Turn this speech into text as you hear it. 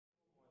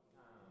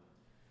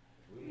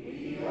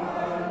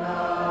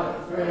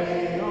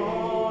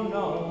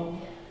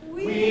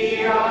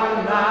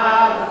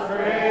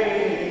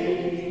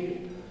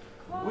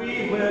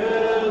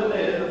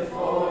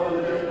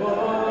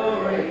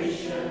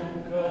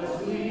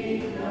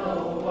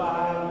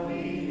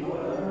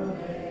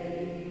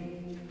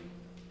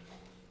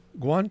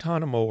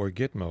Guantanamo, or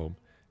Gitmo,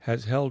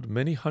 has held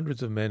many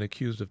hundreds of men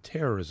accused of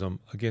terrorism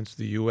against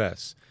the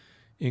U.S.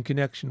 in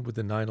connection with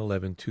the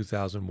 9/11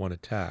 2001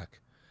 attack.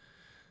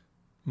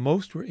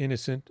 Most were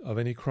innocent of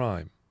any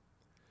crime.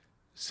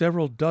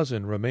 Several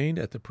dozen remained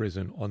at the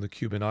prison on the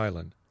Cuban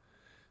island.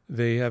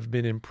 They have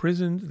been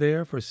imprisoned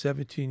there for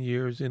 17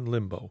 years in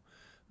limbo,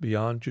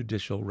 beyond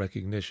judicial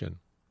recognition.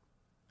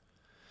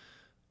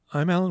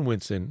 I'm Alan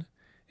Winson,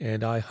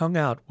 and I hung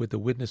out with the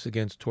Witness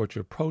Against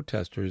Torture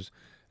protesters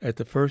at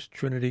the First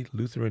Trinity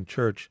Lutheran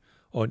Church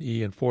on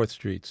E and 4th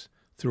Streets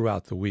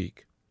throughout the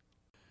week.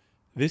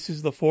 This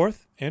is the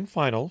fourth and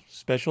final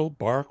special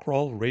Bar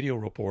Crawl radio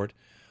report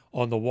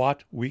on the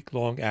Watt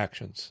week-long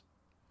actions.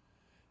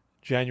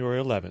 January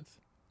 11th.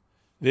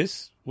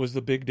 This was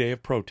the big day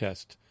of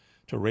protest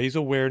to raise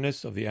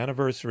awareness of the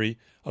anniversary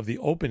of the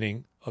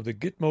opening of the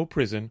Gitmo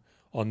prison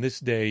on this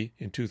day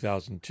in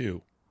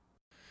 2002.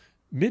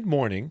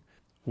 Mid-morning,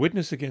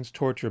 Witness Against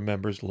Torture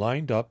members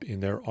lined up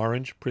in their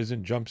orange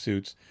prison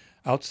jumpsuits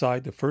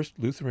outside the First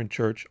Lutheran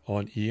Church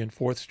on E and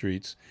 4th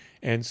Streets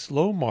and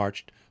slow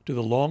marched to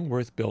the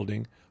Longworth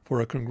building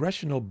for a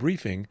congressional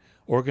briefing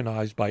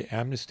organized by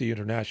Amnesty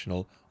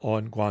International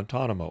on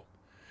Guantanamo.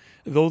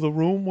 Though the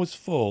room was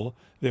full,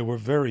 there were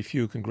very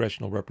few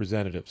congressional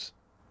representatives.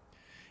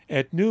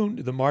 At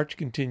noon, the march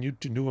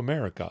continued to New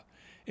America,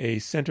 a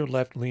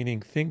center-left leaning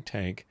think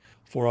tank,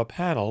 for a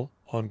panel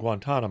on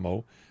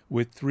Guantanamo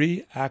with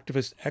 3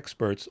 activist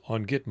experts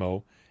on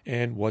Gitmo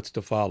and what's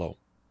to follow.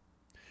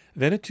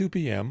 Then at 2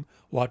 p.m.,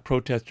 Watt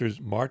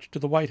protesters marched to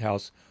the White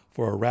House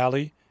for a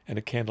rally and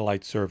a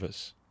candlelight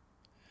service.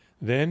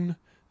 Then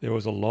there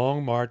was a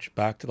long march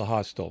back to the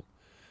hostel,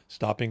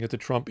 stopping at the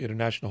Trump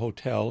International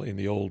Hotel in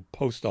the old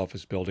post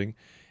office building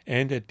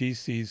and at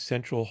D.C.'s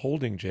Central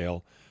Holding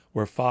Jail,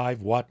 where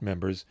 5 Watt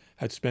members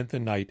had spent the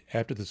night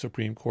after the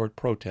Supreme Court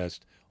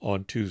protest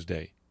on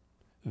Tuesday.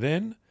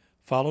 Then,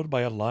 followed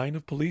by a line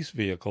of police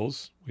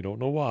vehicles, we don't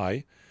know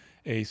why,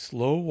 a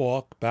slow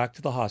walk back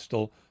to the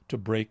hostel to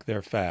break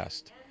their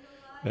fast.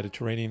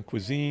 Mediterranean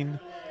cuisine,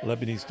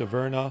 Lebanese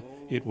taverna,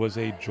 it was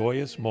a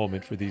joyous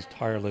moment for these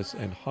tireless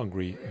and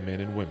hungry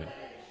men and women.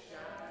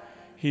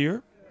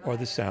 Here are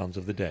the sounds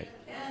of the day.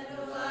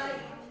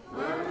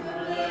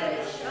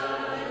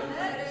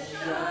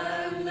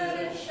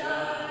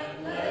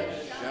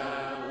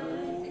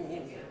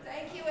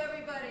 Thank you,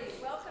 everybody.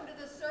 Welcome to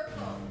the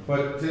circle.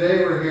 But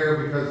today we're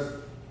here because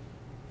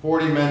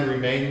 40 men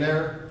remain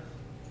there,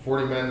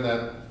 40 men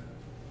that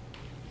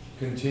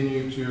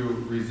continue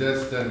to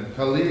resist. And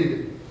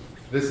Khalid,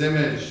 this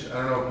image,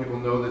 I don't know if people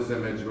know this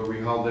image, but we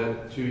held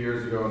it 2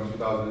 years ago in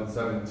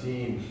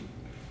 2017.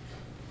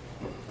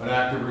 An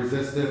act of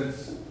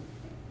resistance.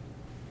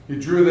 He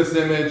drew this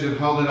image and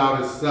held it out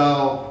his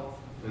cell,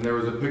 and there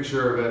was a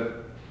picture of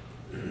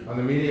it on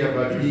the media,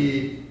 but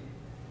he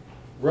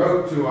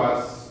wrote to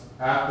us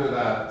after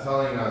that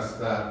telling us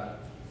that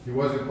he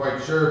wasn't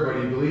quite sure,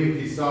 but he believed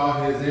he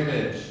saw his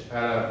image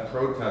at a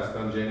protest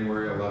on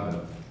January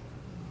 11th.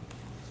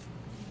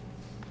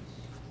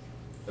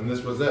 And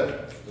this was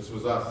it. This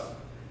was us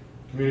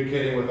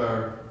communicating with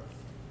our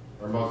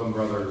Muslim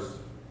brothers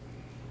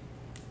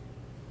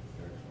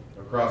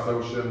across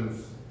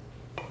oceans,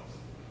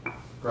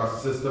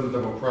 across systems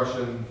of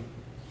oppression.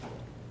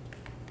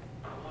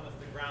 I want us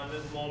to ground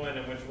this moment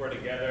in which we're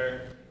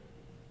together,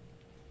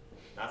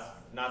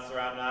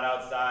 not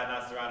outside,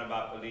 not surrounded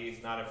by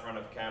police, not in front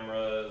of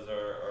cameras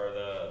or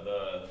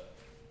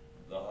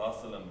the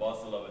hustle and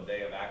bustle of a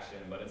day of action,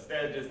 but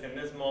instead just in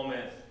this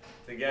moment,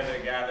 together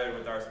gathered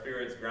with our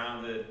spirits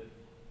grounded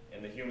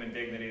in the human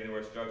dignity that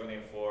we're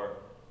struggling for,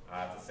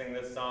 to sing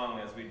this song.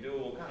 As we do,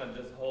 we'll kind of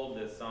just hold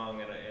this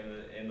song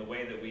in the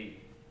way that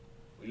we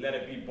let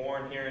it be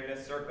born here in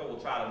this circle. We'll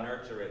try to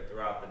nurture it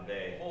throughout the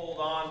day. Hold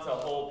on to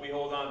hope, we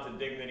hold on to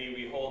dignity,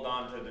 we hold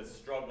on to this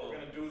struggle. We're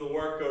going to do the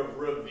work of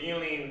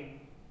revealing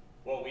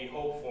what we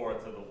hope for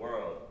to the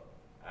world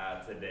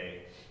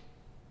today.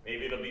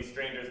 Maybe it'll be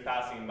strangers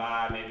passing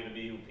by, maybe it'll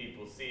be who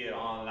people see it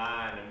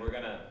online, and we're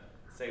going to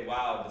say,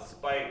 wow,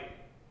 despite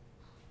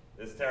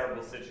this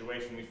terrible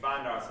situation we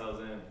find ourselves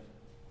in,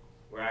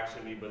 we're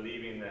actually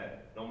believing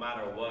that no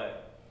matter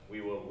what,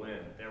 we will win.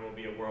 There will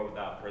be a world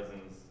without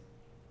prisons,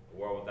 a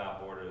world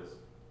without borders,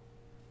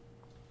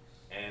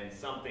 and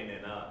something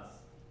in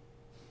us,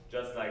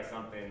 just like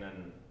something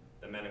in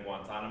the men in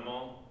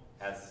Guantanamo,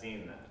 has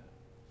seen that.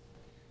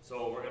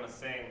 So we're going to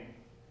sing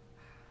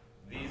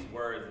these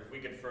words. If we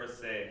could first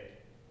say,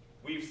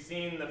 we've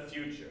seen the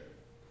future.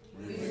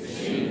 We've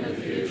seen the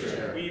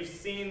future. We've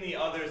seen the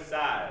other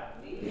side.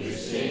 We've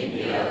seen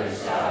the other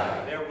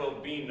side. There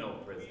will be no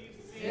prisons.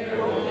 There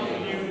will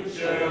be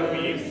Future,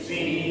 we've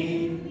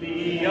seen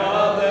the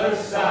other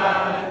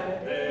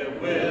side. There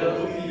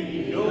will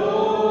be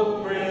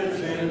no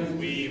prisons.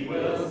 We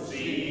will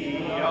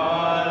see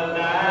our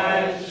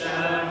light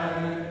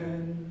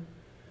shine.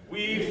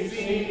 We've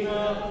seen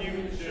the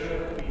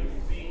future.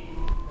 We've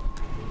seen.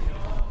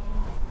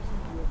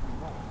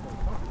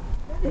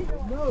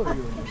 No, you're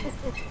not.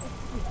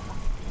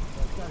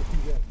 I've got to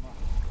keep that in mind.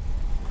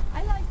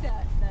 I like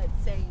that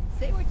saying.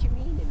 Say what you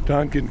mean.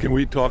 Don, can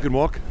we talk and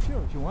walk?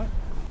 Sure, if you want.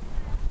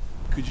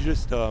 Could you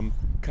just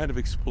kind of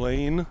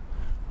explain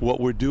what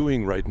we're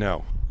doing right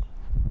now?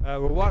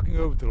 We're walking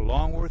over to the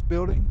Longworth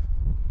building.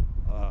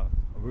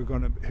 We're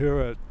going to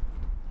hear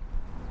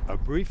a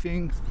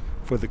briefing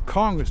for the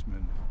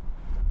congressman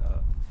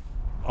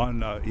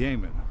on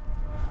Yemen.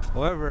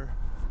 However,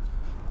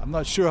 I'm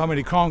not sure how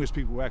many Congress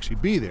people will actually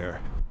be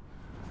there,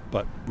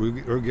 but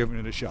we're giving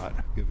it a shot.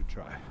 Give it a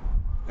try.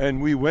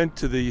 And we went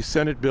to the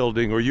Senate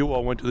building, or you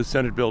all went to the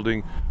Senate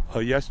building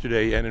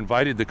yesterday and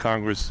invited the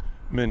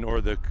congressmen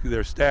or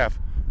their staff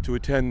to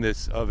attend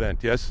this event,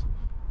 yes?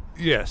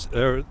 Yes,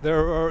 there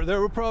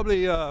were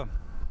probably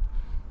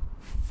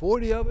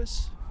 40 of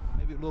us,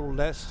 maybe a little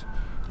less,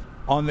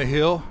 on the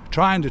Hill,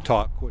 trying to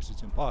talk. Of course,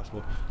 it's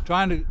impossible.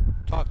 Trying to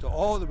talk to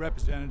all the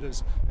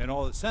representatives and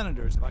all the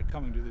senators about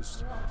coming to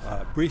this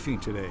briefing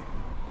today.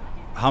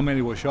 How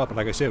many will show up?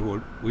 Like I said,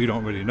 we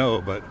don't really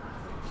know, but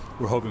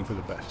we're hoping for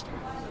the best.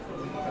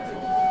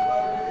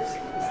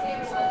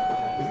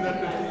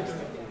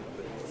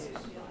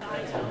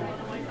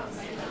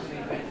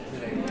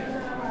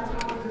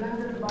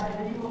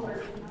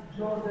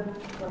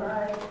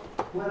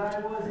 Where I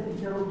was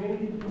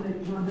interrogated in a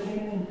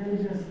Jordanian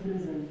intelligence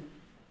prison.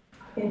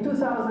 In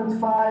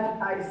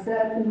 2005, I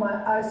sat in my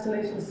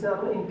isolation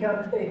cell in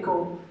Camp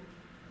Echo.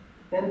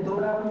 And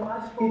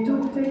it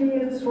took 10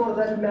 years for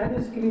that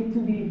manuscript to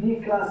be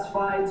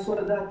declassified so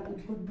that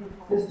it could be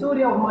the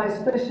story of my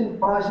special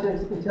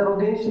project,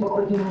 Interrogation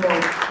Original.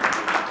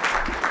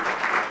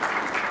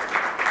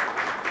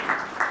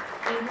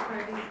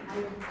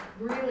 I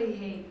really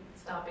hate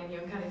stopping you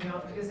and cutting you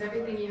off because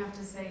everything you have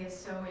to say is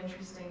so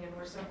interesting, and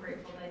we're so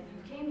grateful that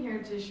you came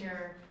here to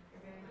share.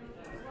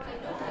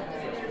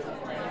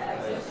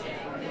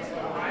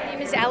 My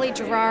name is Ali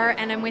Gerard,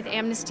 and I'm with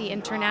Amnesty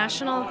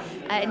International.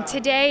 And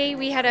today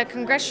we had a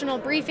congressional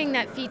briefing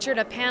that featured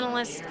a panel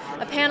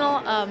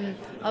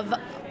of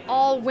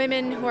all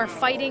women who are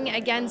fighting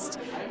against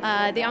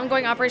the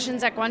ongoing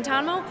operations at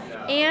Guantanamo,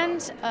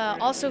 and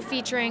also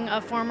featuring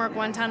a former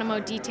Guantanamo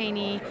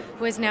detainee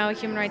who is now a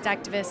human rights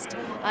activist.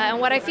 And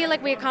what I feel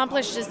like we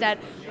accomplished is that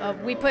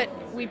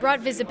we brought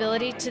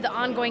visibility to the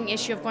ongoing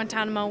issue of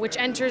Guantanamo, which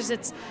enters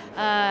it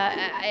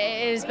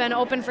has been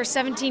open for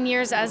 17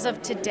 years as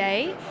of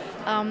today.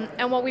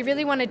 And what we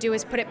really want to do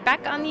is put it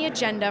back on the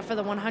agenda for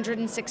the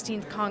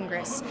 116th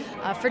Congress.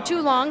 For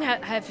too long,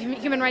 have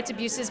human rights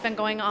abuses been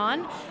going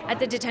on at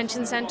the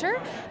detention center,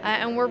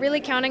 and we're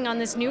really counting on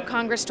this new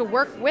Congress to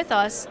work with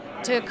us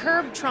to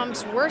curb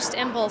Trump's worst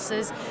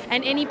impulses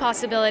and any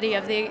possibility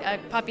of the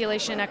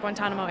population at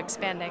Guantanamo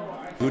expanding.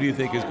 Who do you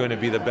think is going to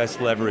be the best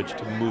leverage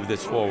to move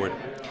this forward?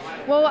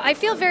 Well, I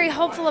feel very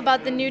hopeful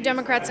about the new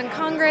Democrats in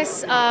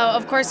Congress.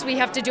 Of course, we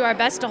have to do our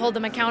best to hold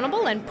them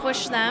accountable and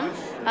push them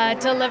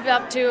to live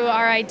up to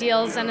our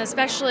ideals, and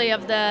especially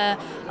of the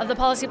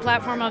policy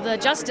platform of the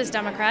Justice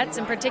Democrats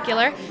in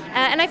particular.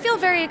 And I feel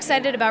very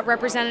excited about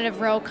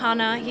Representative Ro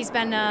Khanna. He's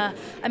been a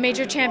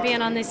major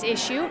champion on this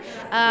issue.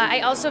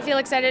 I also feel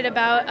excited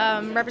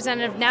about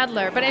Representative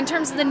Nadler. But in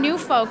terms of the new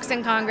folks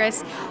in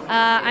Congress,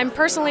 I'm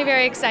personally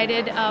very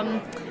excited.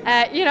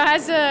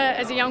 As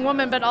a young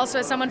woman, but also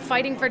as someone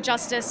fighting for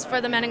justice for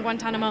the men in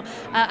Guantanamo,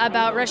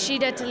 about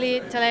Rashida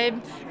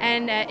Tlaib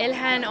and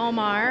Ilhan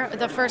Omar,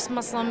 the first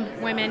Muslim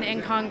women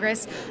in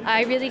Congress.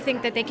 I really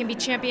think that they can be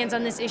champions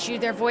on this issue.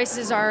 Their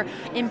voices are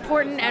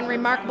important and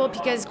remarkable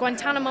because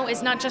Guantanamo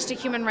is not just a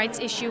human rights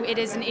issue, it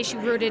is an issue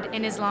rooted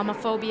in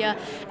Islamophobia,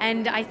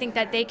 and I think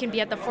that they can be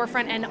at the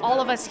forefront, and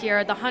all of us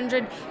here, the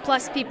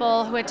 100+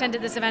 people who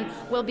attended this event,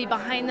 will be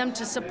behind them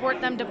to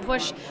support them, to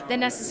push the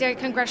necessary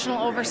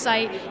congressional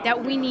oversight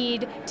that we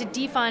need to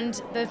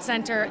defund the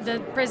center, the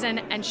prison,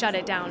 and shut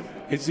it down.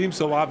 It seems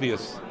so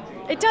obvious.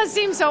 It does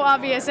seem so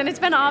obvious, and it's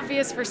been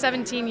obvious for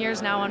 17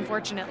 years now,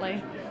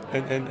 unfortunately.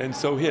 And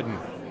so hidden.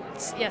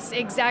 Yes,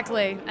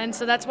 exactly. And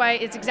so that's why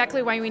it's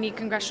exactly why we need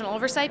congressional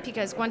oversight,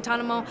 because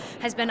Guantanamo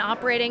has been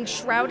operating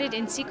shrouded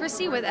in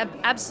secrecy with an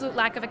absolute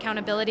lack of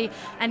accountability,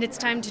 and it's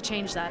time to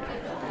change that.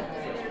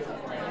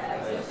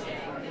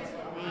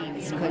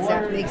 Because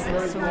that makes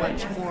it so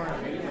much more.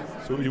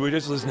 So we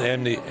just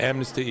listened to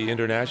Amnesty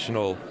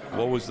International.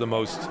 What was the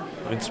most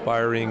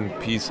inspiring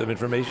piece of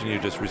information you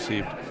just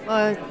received?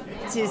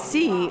 To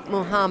see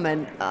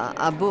Muhammad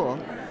Abu.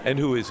 And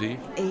who is he?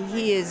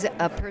 He is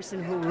a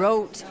person who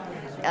wrote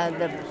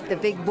the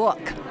big book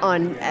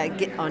on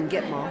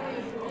Gitmo,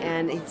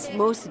 and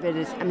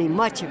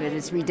much of it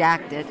is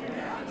redacted,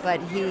 but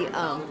he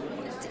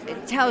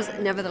tells,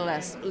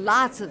 nevertheless,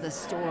 lots of the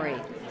story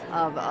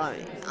of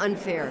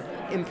unfair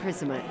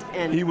imprisonment.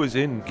 And he was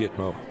in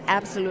Gitmo.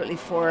 Absolutely,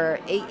 for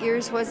 8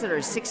 years, was it,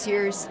 or 6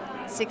 years?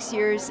 6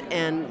 years,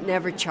 and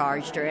never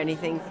charged or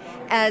anything.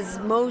 As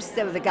most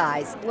of the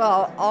guys,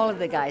 well, all of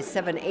the guys,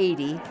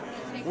 780,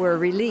 were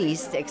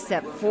released,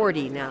 except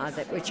 40 now,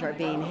 which are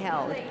being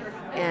held.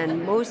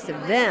 And most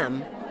of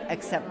them,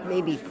 except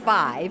maybe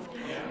 5,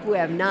 who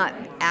have not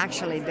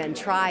actually been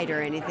tried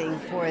or anything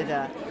for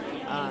the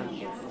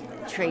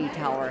trade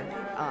tower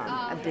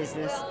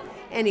business,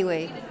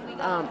 Anyway,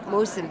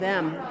 most of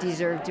them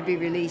deserve to be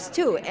released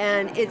too,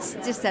 and it's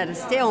just at a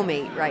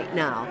stalemate right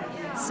now.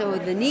 So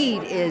the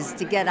need is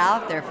to get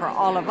out there for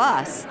all of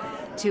us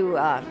to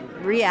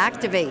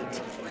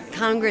reactivate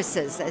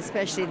Congresses,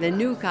 especially the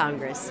new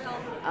Congress,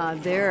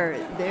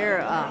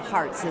 their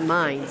hearts and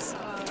minds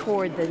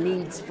toward the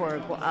needs for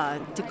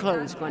to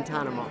close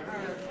Guantanamo.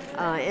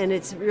 And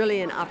it's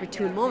really an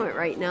opportune moment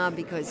right now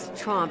because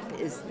Trump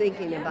is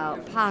thinking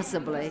about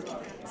possibly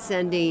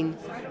sending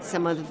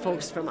some of the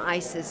folks from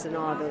ISIS and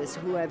all those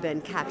who have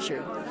been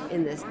captured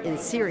in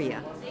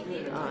Syria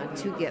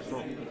to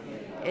Gitmo.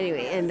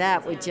 Anyway, and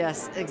that would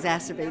just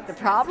exacerbate the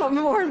problem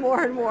more and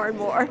more and more and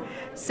more.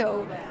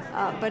 So,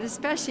 but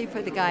especially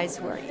for the guys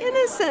who are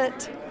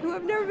innocent, who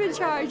have never been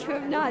charged, who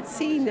have not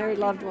seen their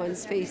loved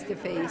ones face to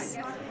face,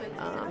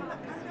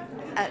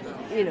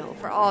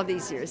 for all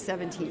these years,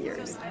 17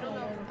 years.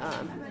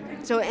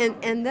 So,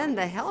 and then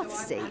the health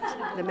state,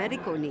 the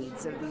medical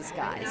needs of these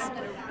guys.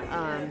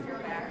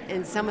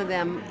 And some of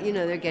them,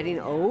 they're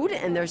getting old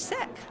and they're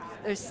sick.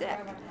 They're sick.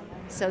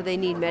 So they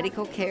need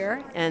medical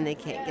care and they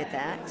can't get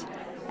that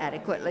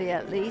adequately,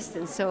 at least.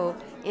 And so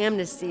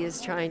Amnesty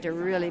is trying to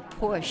really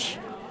push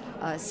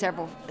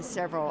several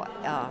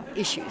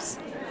issues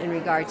in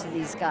regard to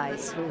these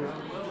guys who,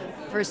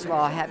 first of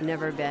all, have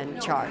never been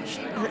charged.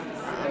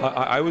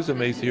 I was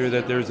amazed to hear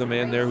that there's a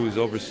man there who's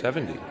over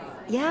 70.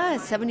 Yeah,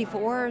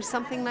 74 or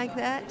something like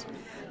that,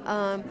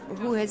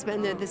 who has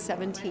been there the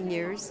 17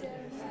 years.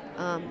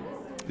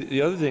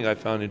 The other thing I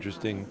found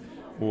interesting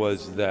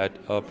was that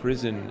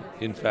prison,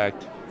 in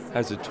fact,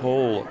 has a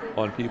toll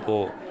on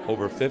people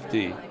over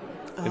 50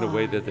 in a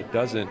way that it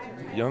doesn't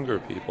younger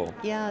people.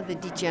 Yeah, the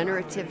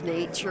degenerative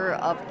nature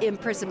of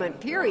imprisonment,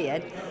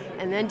 period,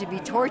 and then to be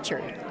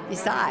tortured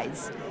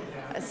besides.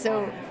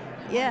 So,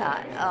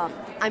 yeah,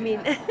 I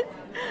mean,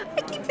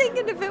 I keep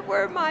thinking if it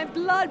were my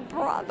blood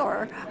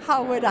brother,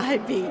 how would I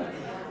be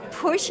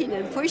pushing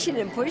and pushing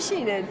and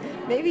pushing and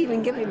maybe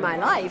even giving my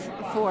life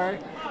for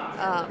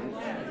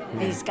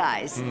these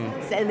guys.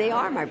 And they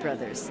are my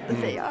brothers.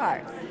 They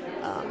are.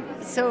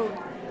 So,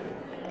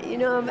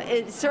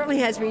 it certainly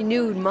has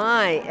renewed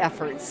my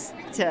efforts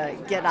to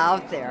get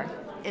out there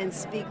and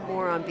speak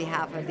more on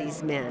behalf of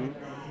these men.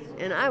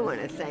 And I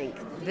want to thank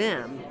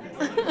them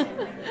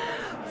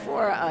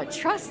for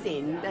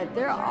trusting that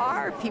there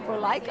are people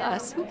like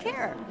us who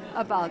care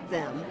about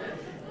them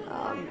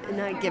and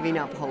not giving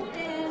up hope.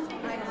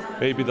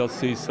 Maybe they'll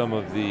see some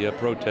of the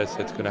protests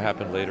that's going to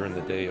happen later in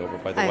the day over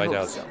by the White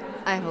House.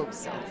 I hope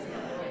so.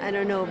 I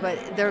don't know,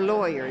 but their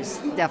lawyers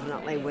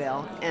definitely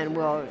will, and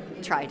will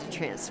try to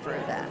transfer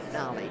that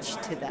knowledge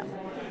to them.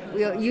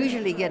 We'll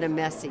usually get a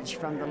message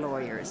from the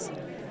lawyers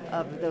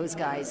of those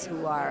guys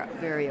who are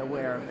very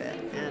aware of it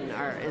and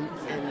are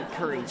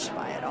encouraged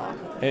by it all.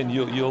 And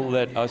you'll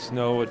let us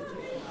know at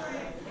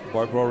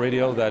Barbaro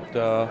Radio that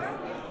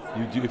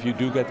if you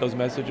do get those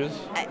messages?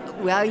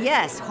 Well,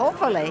 yes,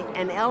 hopefully,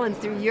 and Ellen,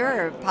 through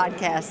your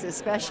podcast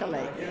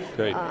especially.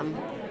 Great.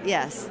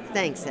 Yes,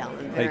 thanks,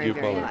 Ellen. Thank you,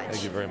 very Paula. much.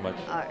 Thank you very much.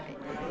 All right.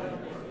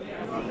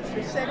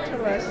 She said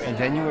to us. And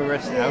then you were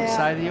arrested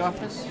outside the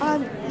office?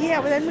 Yeah,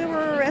 but then we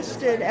were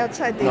arrested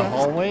outside the office.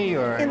 Hallway,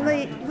 or?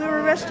 We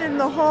were arrested in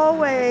the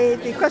hallway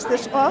because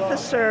this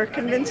officer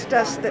convinced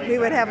us that we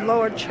would have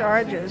lower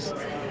charges.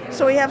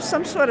 So we have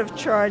some sort of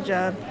charge.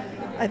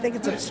 I think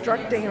it's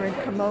obstructing or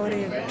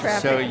incommoding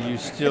traffic. So you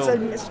still it's a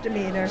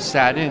misdemeanor.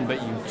 Sat in,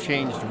 but you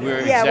changed where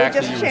exactly you were sitting in. Yeah, we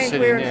just changed.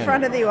 We were in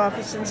front of the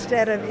office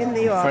instead of in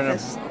the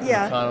office. Front of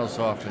McConnell's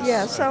office.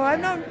 Yeah, so I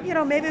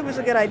know, maybe it was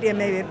a good idea,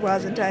 maybe it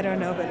wasn't, I don't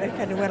know, but I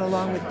kind of went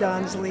along with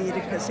Don's lead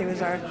because he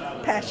was our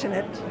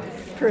passionate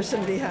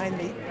person behind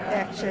the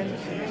action.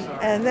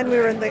 And then we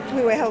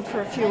were held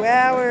for a few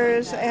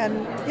hours,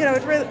 and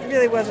it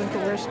really wasn't the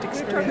worst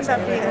experience. We were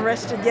talking about being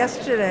arrested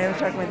yesterday. I was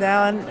talking with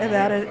Alan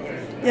about it.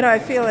 I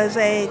feel as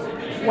a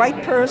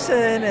white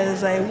person,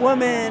 as a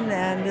woman,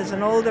 and as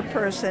an older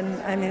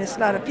person, I mean, it's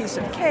not a piece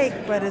of cake,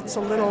 but it's a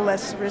little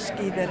less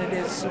risky than it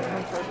is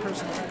certainly for a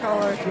person of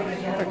color,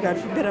 or God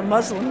forbid, a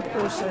Muslim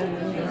person.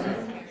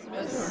 It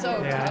was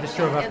so I just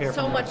drove up here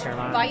so from much North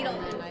Carolina.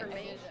 vital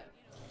information.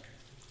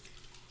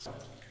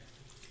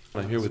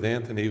 I'm here with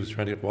Anthony, who's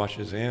trying to wash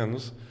his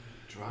hands.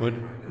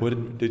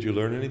 Did you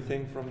learn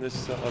anything from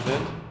this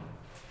event?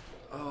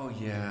 Oh,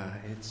 yeah,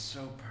 it's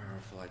so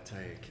powerful, I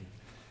tell you, it can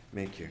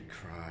make you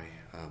cry.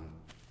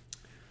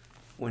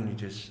 When you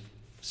just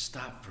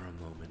stop for a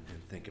moment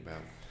and think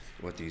about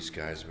what these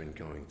guys have been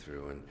going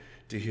through, and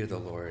to hear the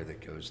lawyer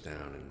that goes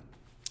down and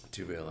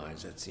to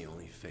realize that's the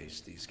only face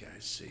these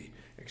guys see,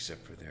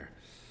 except for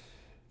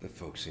the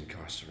folks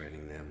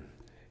incarcerating them.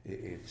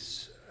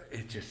 It's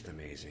just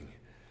amazing.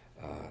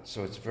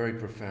 So it's very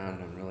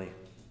profound. I'm really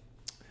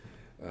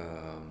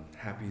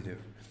happy that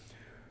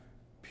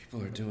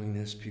people are doing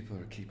this. People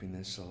are keeping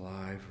this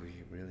alive. We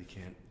really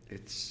can't.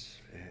 It's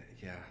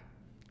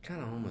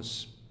kind of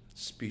almost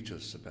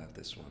speechless about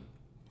this one.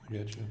 I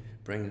get you.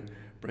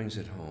 Brings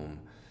it home.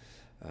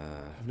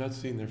 I've not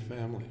seen their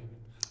family.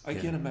 I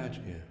can't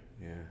imagine.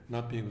 Yeah.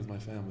 Not being with my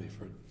family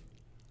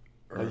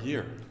for or, a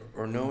year.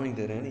 Or knowing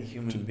that any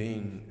human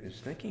being is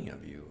thinking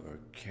of you or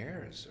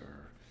cares,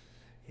 or,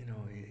 you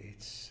know,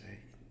 it's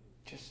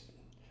just,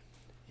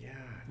 yeah,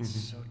 it's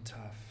so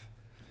tough.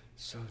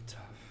 So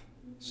tough.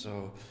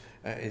 So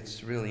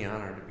it's really an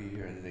honor to be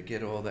here and to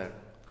get all that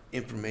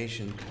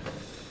information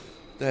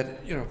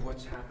that, you know,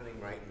 what's happening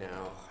right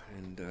now,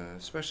 and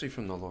especially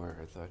from the lawyer.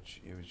 I thought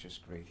it was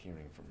just great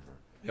hearing from her.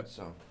 Yep.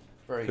 So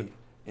very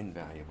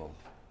invaluable.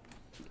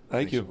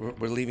 Thank you.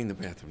 We're leaving the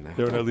bathroom now.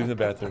 We're not leaving the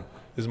bathroom.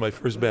 This is my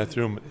first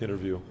bathroom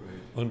interview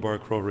on Bar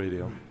Crow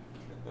Radio.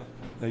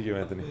 Thank you,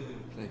 Anthony.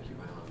 Thank you,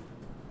 Alan.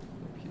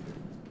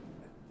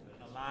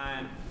 The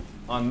line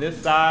on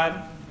this side,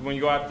 when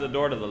you go out the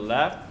door to the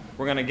left,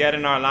 we're gonna get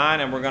in our line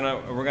and we're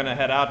gonna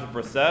head out to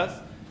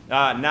process.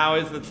 Now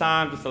is the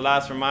time, just a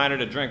last reminder,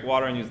 to drink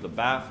water and use the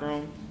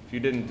bathroom. If you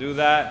didn't do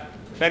that,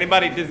 if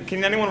anybody,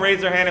 can anyone raise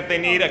their hand if they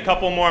need a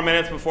couple more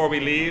minutes before we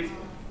leave?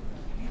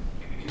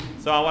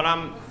 So what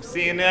I'm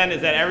seeing then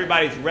is that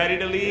everybody's ready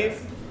to leave,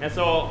 and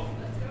so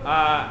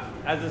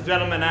as this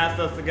gentleman asked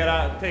us to get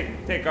out,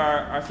 take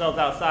ourselves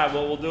outside,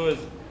 what we'll do is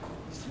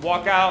just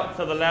walk out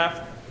to the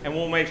left, and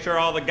we'll make sure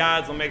all the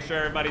guides will make sure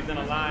everybody's in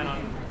a line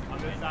on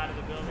this side of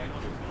the building.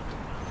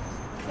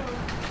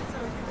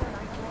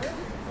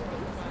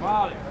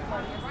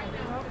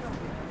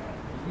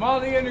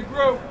 Molly in the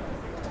group.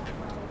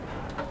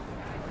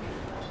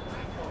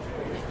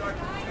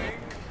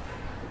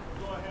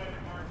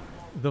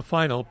 The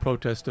final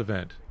protest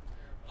event,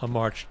 a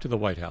march to the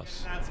White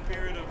House. In that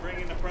spirit of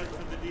bringing the presence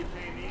of the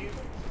detainees to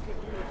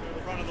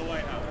the front of the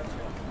White House.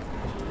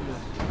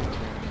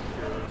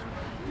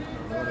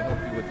 I want to help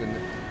you with the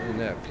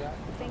neck.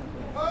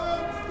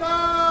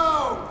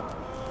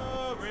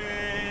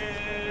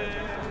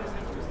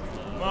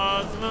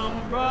 Muslim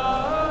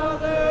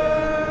brothers,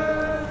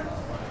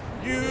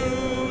 you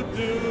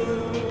do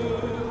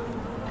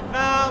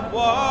not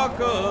walk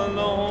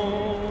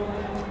alone.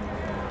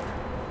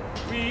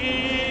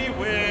 We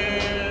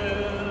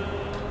will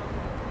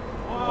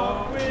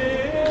walk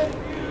with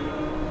you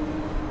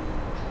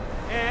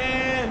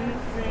and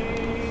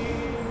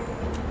sing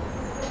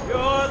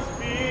your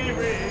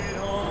spirit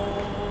home.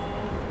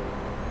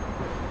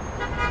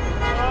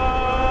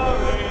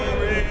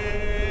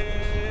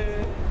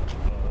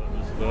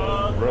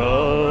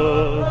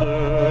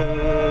 Brother,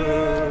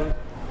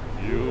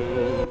 you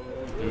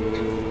do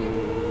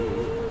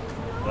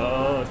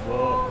not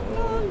walk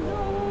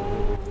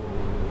alone.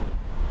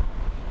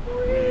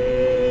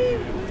 We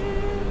will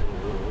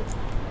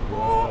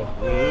walk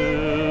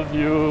with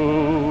you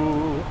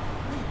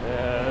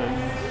and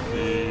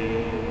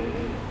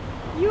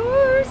see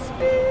your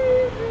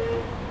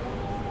spirit.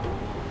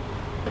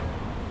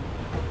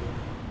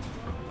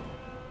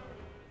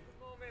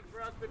 Moment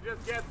for us to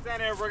just get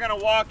centered. We're going to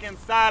walk in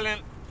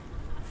silence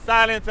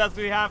as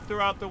we have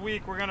throughout the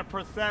week. We're going to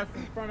process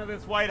in front of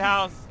this White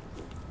House.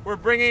 We're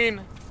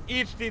bringing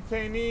each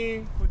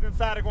detainee who's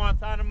inside of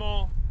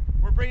Guantanamo.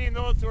 We're bringing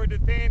those who are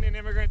detained in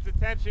immigrant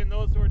detention,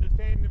 those who are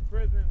detained in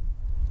prison.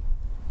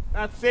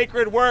 That's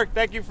sacred work.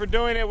 Thank you for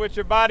doing it with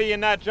your body in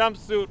that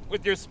jumpsuit,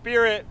 with your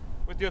spirit,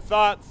 with your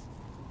thoughts.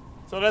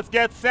 So let's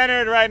get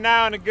centered right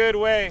now in a good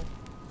way.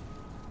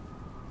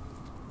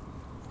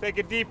 Take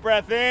a deep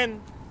breath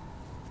in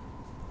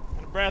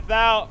and a breath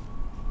out.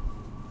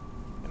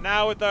 And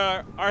now with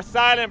our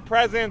silent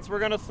presence, we're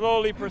going to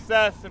slowly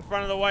process in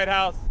front of the White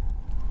House.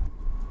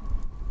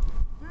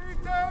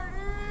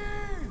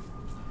 Detainees!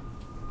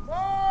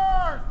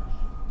 March!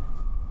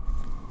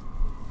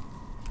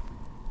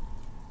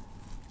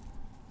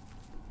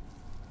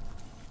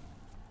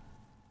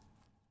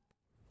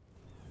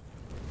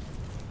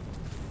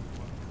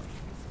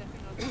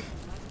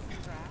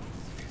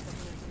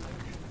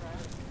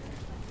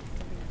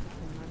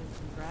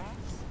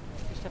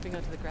 You're stepping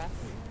onto the grass?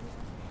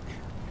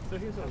 So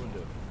here's what we'll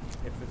do.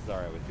 If this is all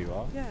right with you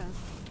all. Yeah.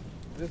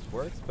 This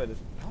works, but it's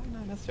probably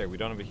not necessary. We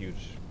don't have a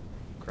huge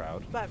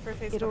crowd. But for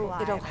Facebook It'll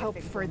Live, help I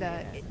think for we'll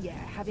the need it.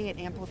 having it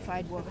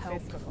amplified will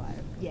help. Facebook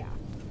Live. Yeah.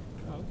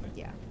 Oh, okay.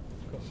 Yeah.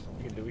 Cool.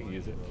 We can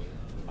use it.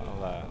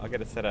 I'll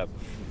get it set up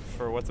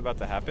for what's about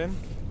to happen.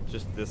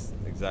 Just this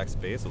exact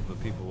space, the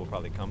people will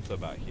probably come to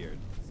about here.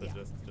 So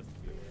just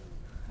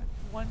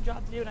One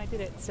job to do and I did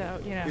it, so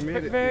you know, You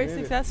made it, very you made it.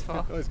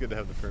 successful. Always good to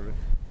have the permit.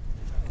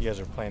 You guys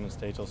are planning to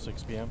stay till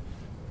 6 p.m.?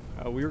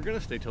 We were going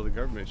to stay till the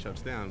government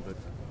shuts down, but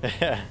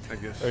Yeah. I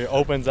guess. Or it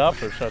opens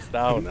up or shuts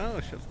down? No,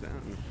 it shuts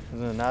down.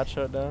 Isn't it not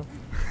shut down?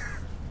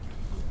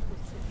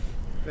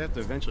 They have to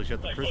eventually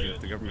shut the prison if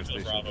the government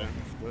stays shut down.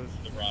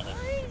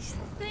 I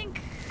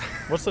think.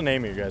 What's the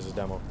name of your guys'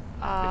 demo?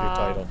 Your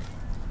title?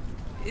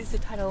 Is the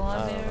title on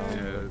I don't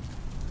there? know.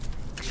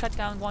 Shut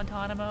down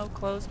Guantanamo,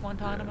 close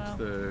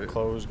Guantanamo.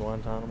 Close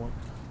Guantanamo?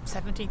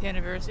 17th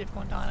anniversary of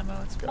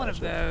Guantanamo. It's one of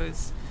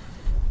those.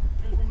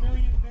 There's a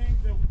million things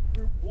that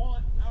we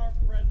want our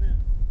presence.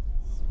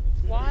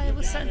 Why I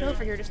was sent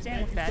over here to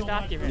stand with that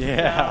document.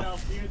 Yeah.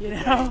 So, you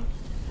know.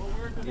 But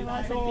we're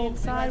Otherwise, I'd be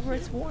inside where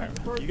it's warm.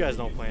 You guys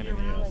don't plan any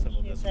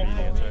civil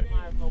disobedience, right?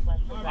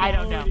 I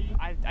don't know.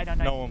 I don't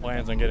know. No one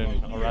plans on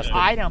getting arrested?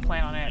 I don't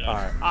plan on it. All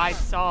right.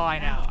 I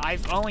know. I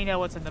only know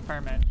what's in the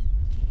permit.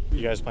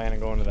 You guys plan on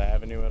going to the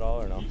avenue at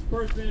all, or no?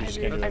 You just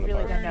can't do it I in the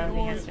really park? don't know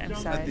the answer. I'm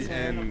sorry. At the sir.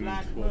 end,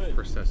 we'll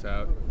process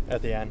out.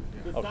 At the end?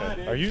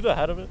 Okay. Are you the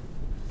head of it?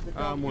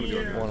 One of the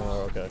others. One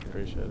of the, okay,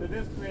 appreciate To it.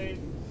 this place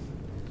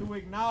to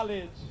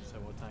acknowledge, So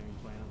what time you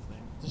plan on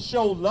staying? to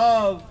show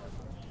love,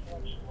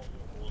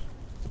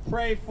 to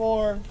pray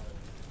for,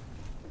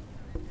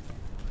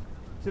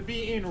 to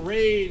be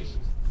enraged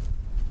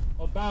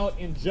about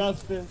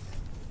injustice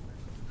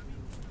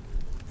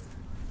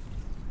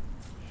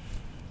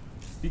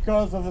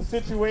because of the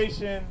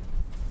situation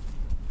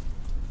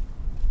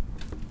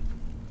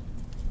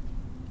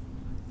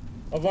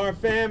of our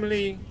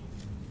family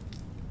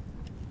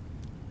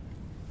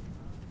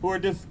who are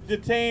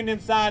detained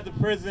inside the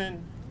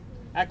prison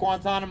at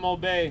Guantanamo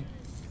Bay.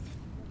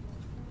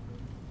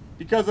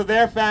 Because of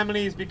their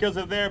families, because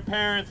of their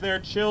parents, their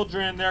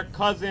children, their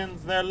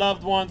cousins, their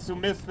loved ones who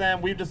miss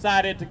them, we've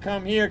decided to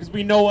come here because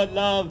we know what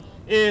love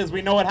is.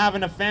 We know what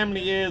having a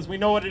family is. We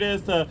know what it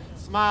is to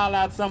smile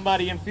at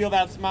somebody and feel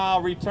that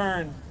smile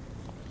return.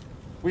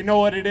 We know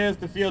what it is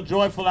to feel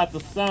joyful at the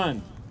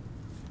sun.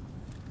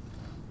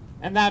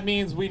 And that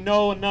means we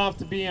know enough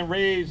to be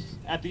enraged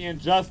at the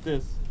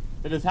injustice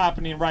that is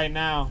happening right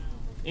now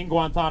in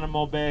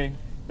Guantanamo Bay,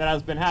 that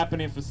has been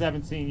happening for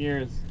 17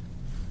 years.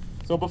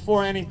 So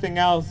before anything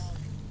else,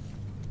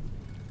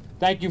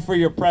 thank you for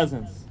your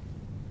presence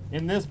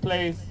in this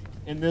place,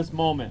 in this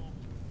moment.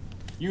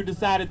 You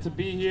decided to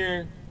be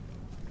here,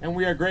 and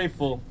we are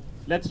grateful.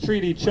 Let's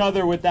treat each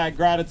other with that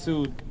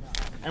gratitude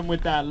and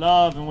with that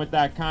love and with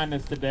that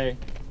kindness today,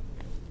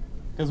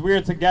 because we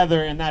are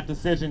together in that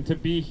decision to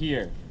be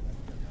here,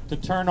 to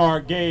turn our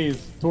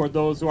gaze toward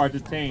those who are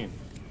detained.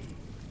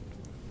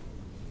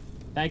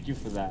 Thank you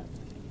for that.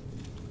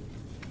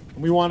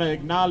 And we want to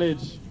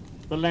acknowledge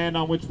the land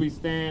on which we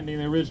stand and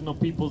the original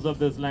peoples of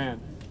this land.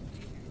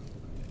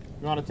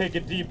 We want to take a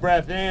deep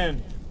breath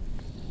in,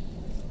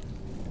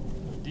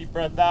 deep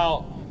breath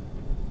out,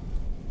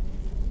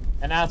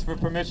 and ask for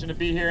permission to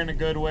be here in a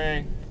good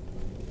way,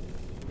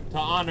 to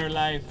honor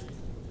life,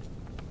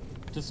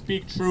 to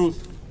speak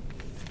truth,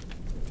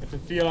 and to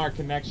feel our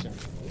connection.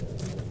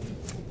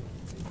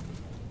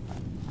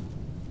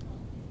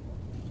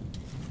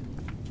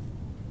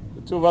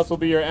 The two of us will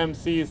be your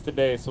MCs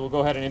today, so we'll go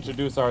ahead and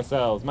introduce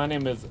ourselves. My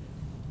name is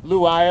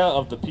Lou Aya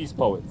of the Peace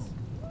Poets.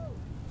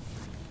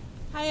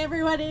 Hi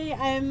everybody,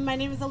 my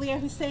name is Aliyah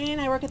Hussein.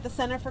 I work at the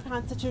Center for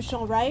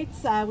Constitutional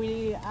Rights.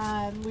 We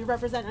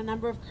represent a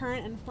number of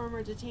current and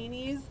former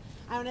detainees.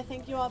 I want to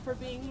thank you all for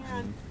being here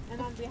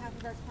and on behalf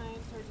of our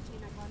clients who are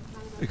detained at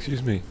Guantanamo.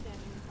 Excuse me.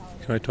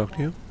 Can I talk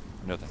to you?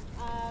 No thanks.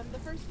 The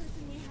first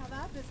person we have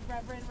up is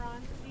Reverend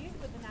Ron Steed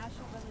with the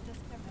National Religious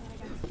Campaign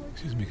Against Torture.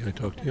 Excuse me, can I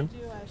talk to you?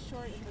 Do a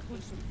short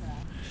invocation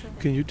for us.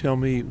 Can you tell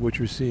me what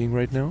you're seeing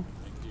right now?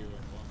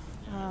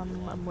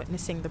 I'm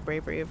witnessing the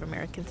bravery of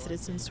American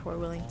citizens who are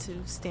willing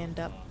to stand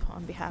up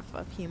on behalf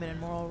of human and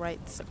moral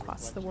rights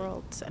across the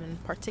world, and in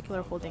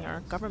particular holding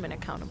our government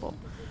accountable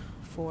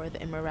for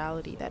the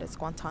immorality that is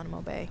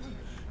Guantanamo Bay.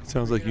 It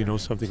sounds like you know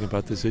something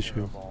about this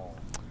issue.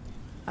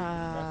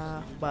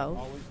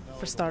 Well,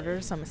 for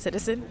starters, I'm a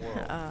citizen,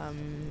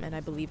 and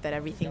I believe that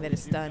everything that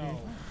is done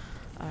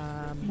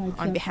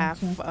on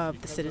behalf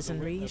of the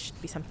citizenry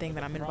should be something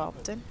that I'm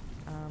involved in.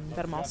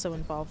 But I'm also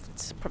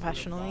involved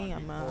professionally.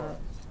 I'm a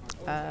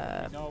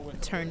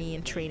attorney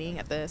in training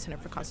at the Center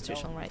for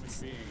Constitutional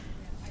Rights.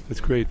 That's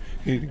great.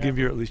 Can you give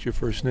at least your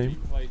first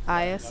name?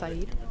 Aya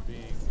Saeed.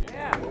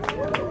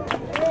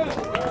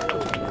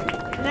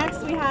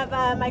 Next we have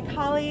my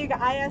colleague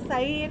Aya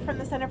Saeed from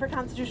the Center for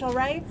Constitutional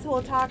Rights, who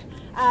will talk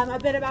a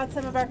bit about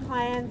some of our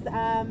clients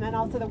and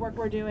also the work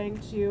we're doing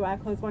to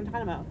close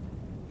Guantanamo.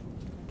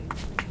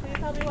 Please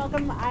help me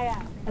welcome Aya.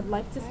 I'd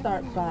like to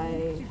start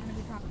by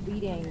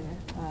reading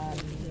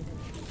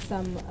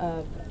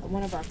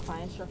one of our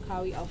clients,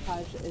 Sharkawi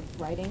Al-Hajj, is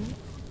writing.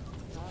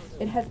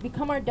 It has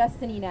become our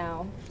destiny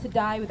now to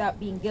die without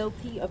being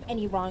guilty of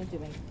any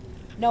wrongdoing,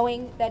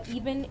 knowing that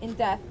even in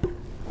death,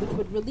 which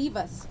would relieve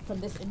us from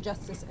this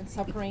injustice and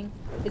suffering,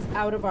 is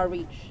out of our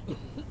reach.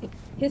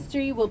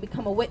 History will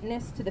become a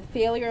witness to the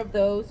failure of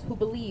those who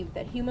believe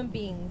that human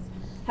beings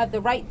have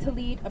the right to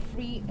lead a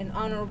free and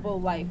honorable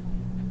life.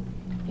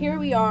 Here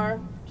we are,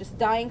 just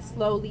dying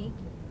slowly,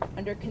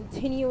 under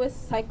continuous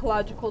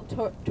psychological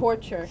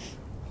torture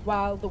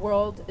while the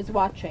world is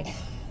watching.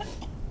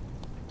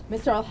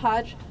 Mr.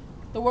 Al-Hajj,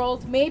 the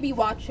world may be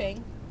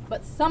watching,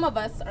 but some of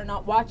us are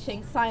not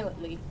watching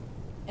silently.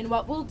 And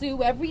what we'll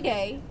do every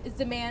day is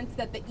demand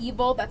that the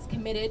evil that's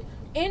committed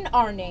in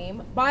our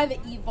name by the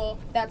evil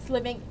that's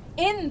living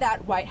in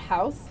that White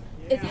House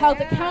is held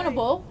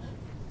accountable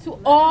to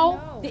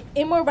all the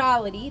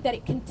immorality that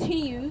it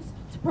continues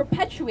to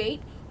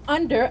perpetuate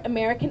under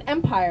American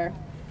empire.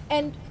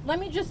 And let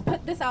me just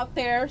put this out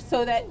there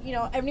so that,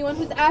 anyone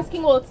who's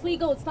asking, well, it's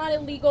legal, it's not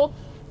illegal,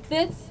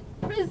 this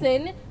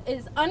prison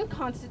is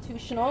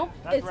unconstitutional,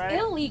 it's right.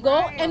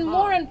 illegal, and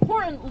more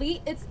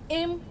importantly, it's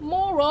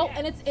immoral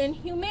and it's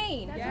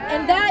inhumane.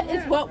 And that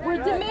is what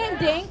we're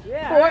demanding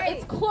for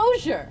its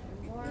closure.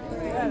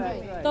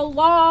 The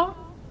law,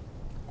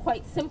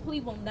 quite simply,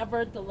 will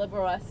never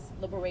deliver us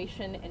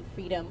liberation and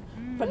freedom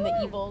from the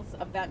evils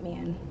of that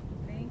man.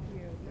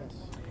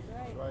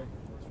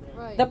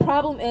 The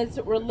problem is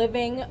we're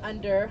living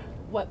under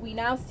what we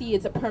now see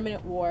as a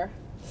permanent war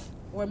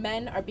where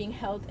men are being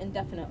held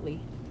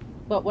indefinitely.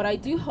 But what I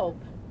do hope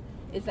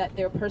is that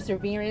their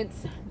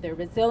perseverance, their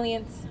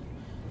resilience,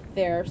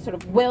 their sort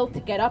of will to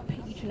get up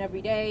each and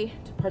every day,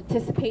 to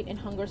participate in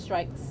hunger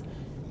strikes,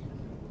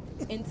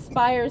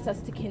 inspires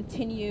us to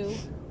continue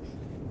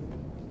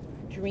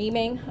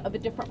dreaming of a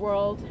different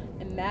world,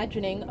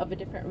 imagining of a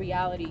different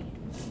reality.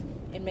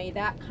 And may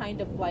that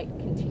kind of light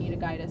continue to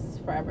guide us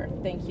forever.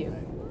 Thank you.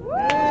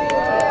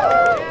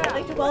 I'd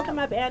like to welcome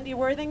up Andy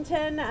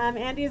Worthington.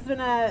 Andy's been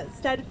a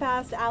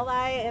steadfast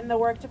ally in the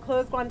work to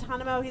close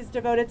Guantanamo. He's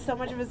devoted so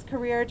much of his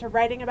career to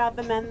writing about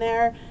the men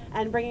there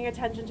and bringing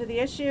attention to the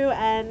issue,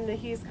 and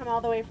he's come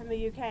all the way from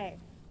the UK.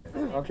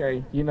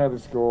 Okay, you know the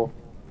score.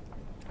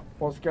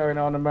 What's going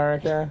on,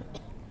 America?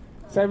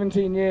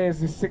 17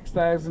 years is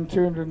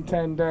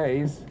 6,210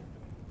 days.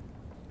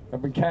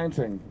 I've been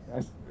counting.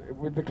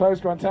 With the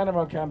Close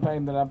Guantanamo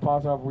campaign that I'm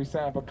part of, we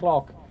set up a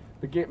clock,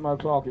 the Gitmo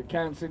clock. It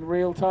counts in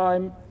real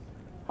time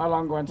how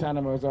long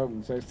Guantanamo is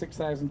open. So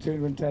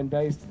 6,210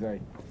 days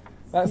today.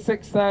 That's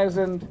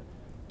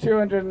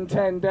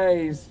 6,210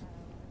 days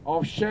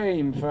of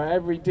shame for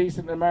every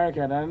decent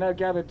American. And I know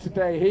gathered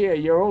today here,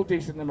 you're all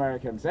decent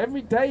Americans.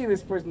 Every day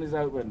this prison is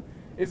open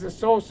is a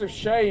source of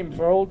shame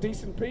for all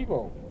decent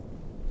people.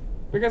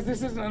 Because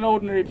this isn't an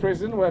ordinary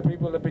prison where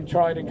people have been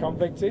tried and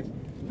convicted.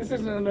 This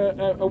isn't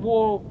a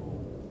war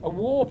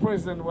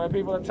prison where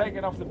people are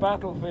taken off the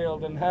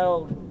battlefield and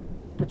held,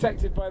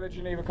 protected by the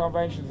Geneva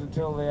Conventions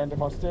until the end of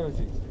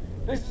hostilities.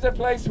 This is a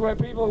place where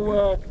people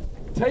were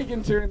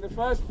taken to in the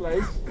first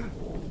place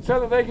so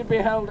that they could be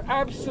held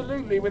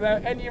absolutely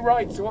without any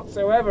rights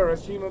whatsoever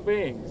as human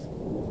beings.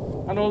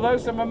 And although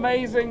some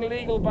amazing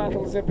legal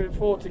battles have been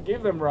fought to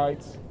give them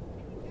rights,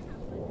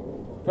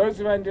 those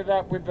have ended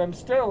up with them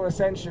still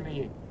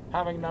essentially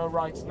having no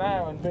rights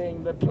now and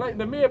being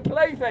the mere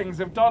playthings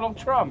of Donald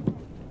Trump.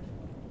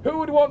 Who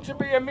would want to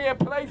be a mere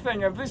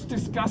plaything of this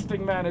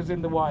disgusting man who's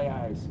in the White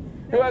House,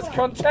 who has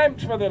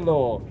contempt for the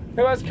law,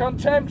 who has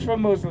contempt for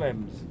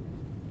Muslims?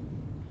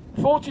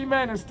 40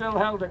 men are still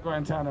held at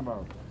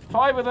Guantanamo.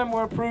 5 of them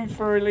were approved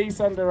for release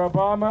under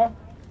Obama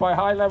by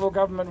high-level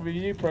government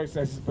review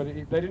processes, but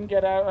they didn't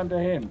get out under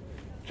him.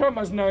 Trump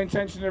has no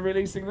intention of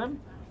releasing them.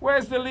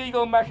 Where's the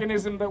legal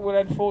mechanism that will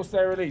enforce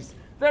their release?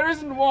 There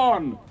isn't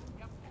one.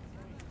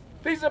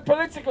 These are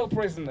political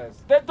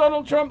prisoners. They're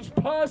Donald Trump's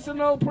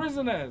personal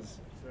prisoners.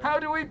 How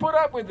do we put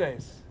up with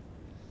this?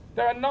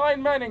 There are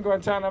 9 men in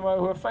Guantanamo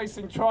who are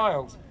facing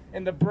trials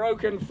in the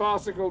broken,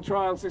 farcical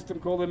trial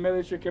system called the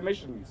military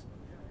commissions.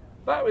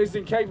 That is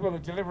incapable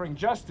of delivering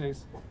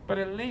justice, but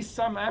at least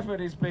some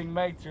effort is being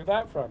made through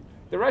that front.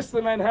 The rest of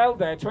the men held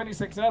there,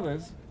 26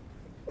 others,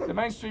 the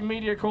mainstream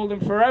media called them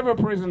forever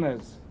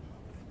prisoners,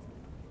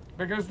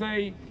 because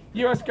the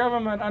US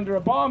government under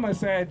Obama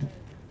said,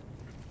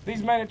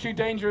 these men are too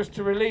dangerous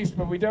to release,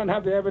 but we don't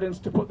have the evidence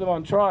to put them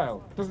on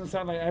trial. Doesn't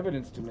sound like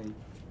evidence to me.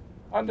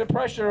 Under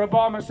pressure,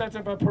 Obama set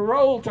up a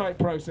parole-type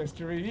process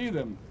to review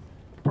them.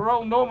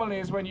 Parole normally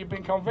is when you've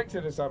been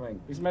convicted of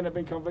something. These men have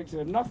been convicted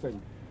of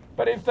nothing.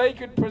 But if they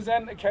could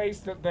present a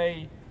case that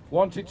they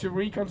wanted to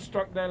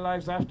reconstruct their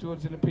lives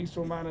afterwards in a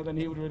peaceful manner, then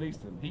he would release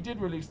them. He did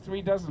release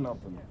 36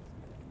 of them.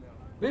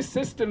 This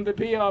system, the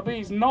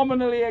PRBs,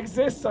 nominally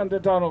exists under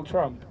Donald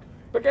Trump.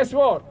 But guess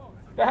what?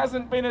 There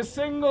hasn't been a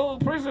single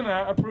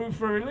prisoner approved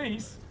for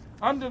release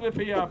under the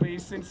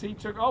PRBs since he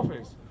took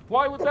office.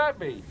 Why would that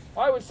be?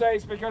 I would say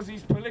it's because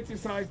he's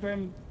politicized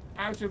them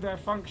out of their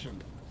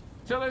function.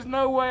 So there's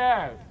no way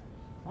out.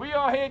 We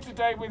are here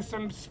today with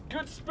some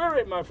good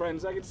spirit, my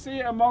friends. I can see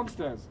it amongst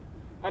us.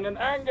 And an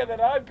anger that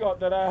I've got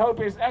that I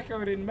hope is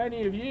echoed in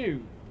many of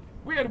you.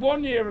 We had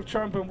 1 year of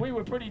Trump and we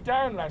were pretty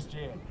down last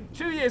year.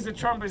 2 years of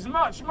Trump is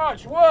much,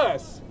 much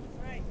worse.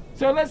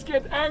 So let's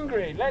get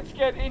angry, let's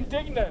get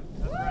indignant.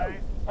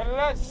 And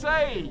let's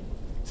say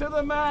to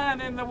the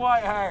man in the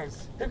White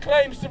House who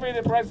claims to be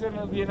the President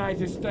of the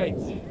United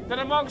States that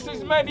amongst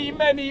his many,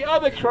 many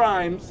other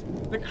crimes,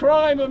 the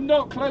crime of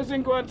not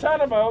closing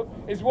Guantanamo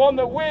is one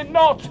that we're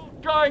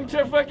not going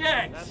to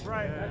forget. That's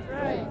right, that's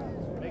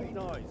right. Make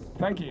noise.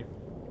 Thank you.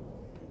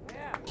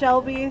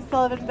 Shelby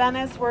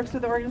Sullivan-Bennis works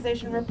with the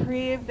organization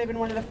Reprieve. They've been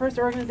one of the first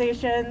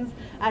organizations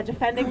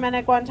defending men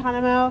at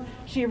Guantanamo.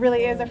 She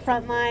really is a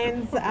front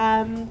lines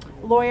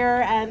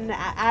lawyer and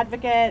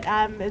advocate,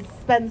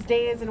 spends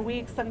days and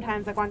weeks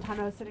sometimes at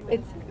Guantanamo sitting with.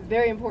 It's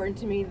very important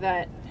to me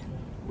that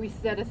we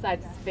set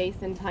aside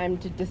space and time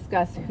to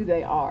discuss who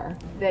they are.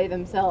 They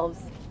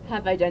themselves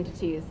have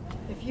identities.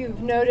 If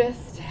you've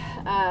noticed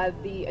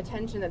the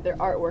attention that their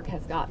artwork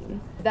has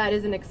gotten, that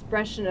is an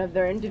expression of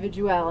their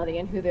individuality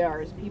and who they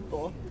are as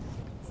people.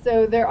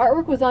 So their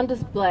artwork was on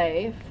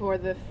display for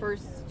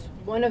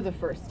one of the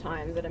first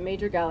times at a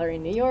major gallery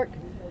in New York.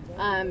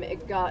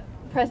 It got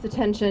press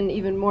attention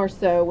even more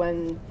so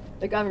when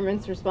the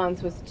government's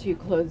response was to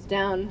close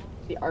down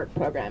the art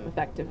program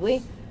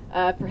effectively,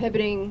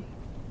 prohibiting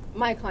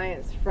my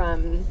clients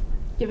from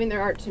giving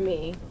their art to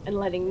me and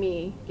letting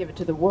me give it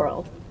to the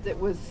world. It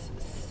was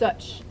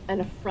such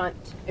an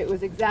affront. It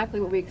was exactly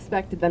what we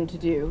expected them to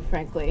do,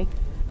 frankly.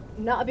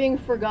 Not being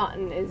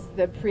forgotten is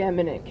the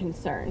preeminent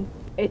concern.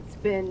 It's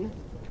been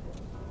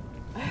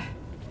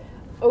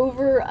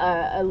over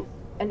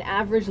an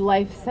average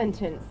life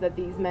sentence that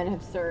these men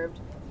have served,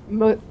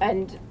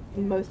 and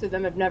most of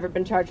them have never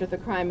been charged with a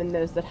crime, and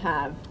those that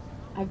have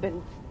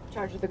been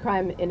charged with a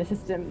crime in a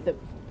system that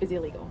is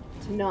illegal.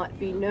 To not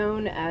be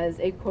known as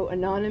a, quote,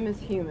 anonymous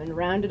human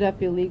rounded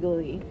up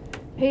illegally,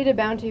 paid a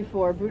bounty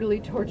for, brutally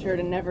tortured,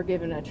 and never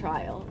given a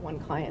trial, one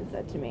client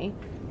said to me,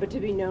 but to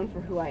be known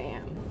for who I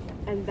am.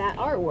 And that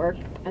artwork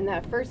and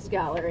that first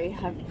gallery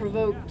have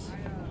provoked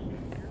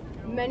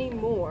many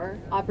more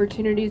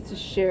opportunities to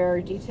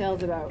share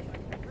details about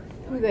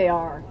who they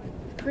are.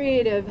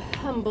 Creative,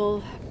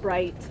 humble,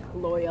 bright,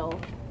 loyal,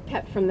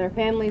 kept from their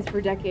families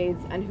for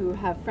decades, and who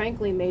have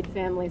frankly made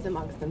families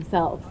amongst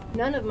themselves.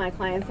 None of my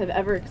clients have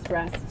ever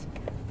expressed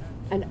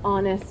an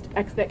honest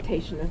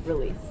expectation of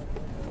release.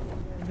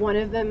 One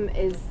of them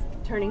is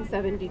turning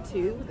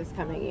 72 this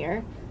coming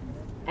year,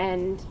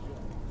 and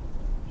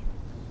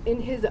in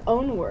his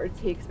own words,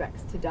 he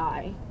expects to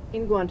die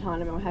in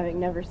Guantanamo, having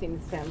never seen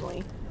his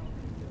family.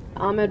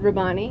 Ahmed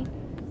Rabbani,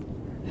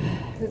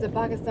 who's a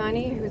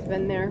Pakistani who's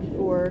been there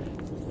for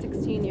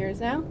 16 years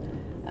now.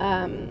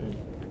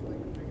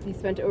 He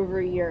spent over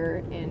a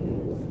year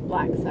in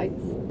black sites,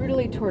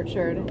 brutally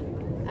tortured,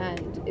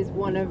 and is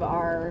one of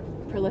our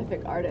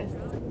prolific artists.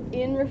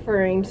 In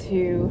referring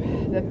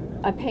to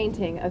a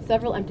painting of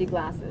several empty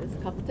glasses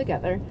coupled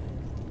together,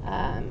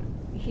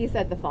 he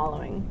said the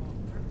following: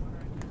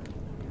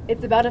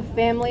 "It's about a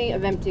family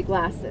of empty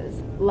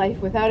glasses. Life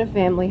without a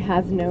family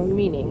has no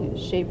meaning,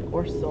 shape,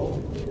 or soul.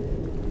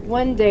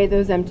 One day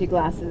those empty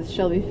glasses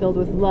shall be filled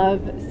with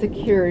love,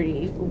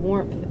 security,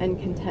 warmth,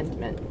 and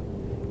contentment."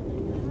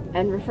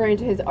 And referring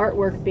to his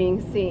artwork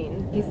being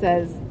seen, he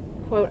says,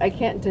 quote, "I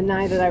can't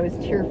deny that I was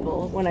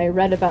tearful when I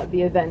read about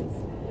the events,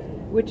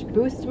 which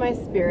boost my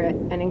spirit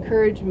and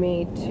encourage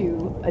me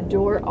to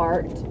adore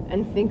art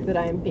and think that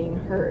I am being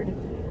heard.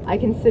 I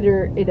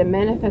consider it a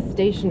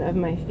manifestation of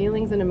my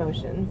feelings and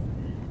emotions,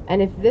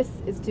 and if this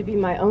is to be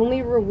my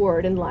only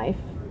reward in life,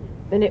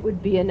 then it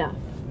would be enough."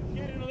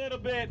 Getting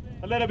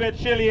a little bit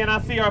chilly, and I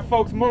see our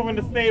folks moving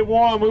to stay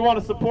warm. We want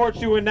to support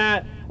you in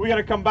that. We're going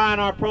to combine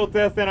our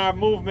protest and our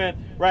movement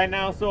right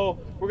now, so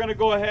we're going to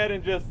go ahead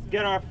and just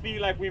get our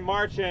feet like we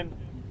marching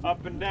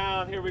up and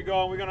down. Here we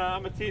go. I'm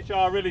going to teach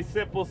y'all a really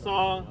simple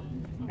song,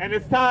 and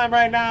it's time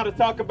right now to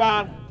talk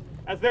about,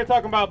 as they're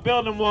talking about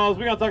building walls,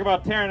 we're going to talk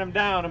about tearing them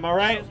down. Am I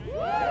right?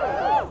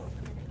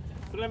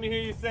 So let me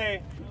hear you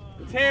say,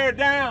 tear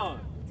down.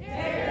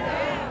 Tear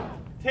down.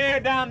 Tear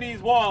down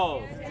these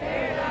walls.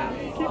 Tear down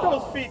these walls. Keep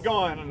those feet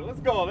going. Let's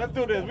go. Let's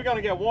do this. We're going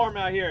to get warm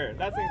out here.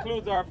 That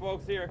includes our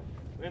folks here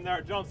in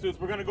our jumpsuits.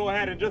 We're going to go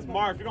ahead and just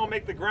march. We're going to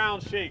make the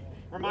ground shake.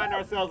 Remind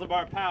ourselves of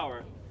our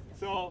power.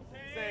 So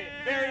say,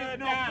 there is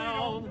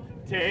no freedom.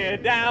 Tear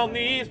down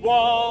these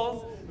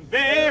walls.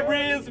 There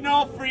is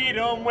no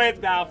freedom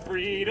without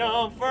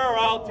freedom for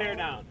all. Tear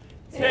down.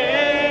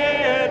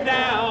 Tear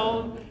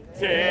down.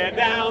 Tear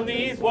down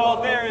these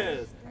walls.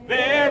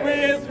 There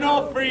is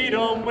no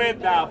freedom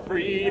without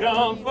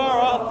freedom for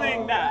all.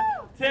 Sing that.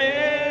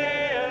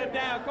 Tear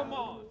down. Come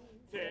on.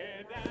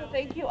 Tear down. So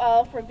thank you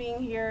all for being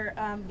here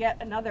yet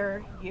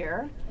another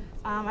year.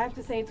 I have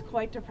to say it's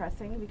quite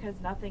depressing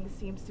because nothing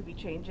seems to be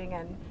changing,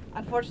 and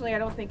unfortunately I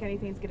don't think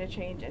anything's going to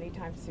change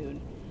anytime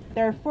soon.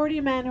 There are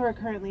 40 men who are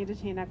currently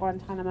detained at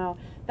Guantanamo.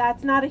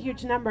 That's not a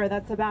huge number.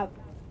 That's about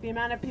the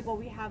amount of people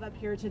we have up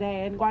here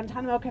today. And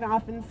Guantanamo can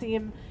often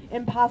seem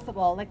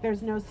impossible, like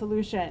there's no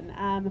solution.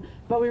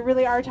 But we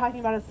really are talking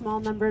about a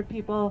small number of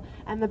people,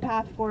 and the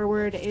path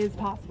forward is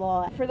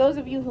possible. For those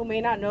of you who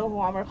may not know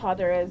who Omar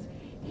Khadr is,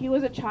 he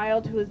was a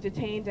child who was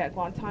detained at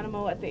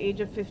Guantanamo at the age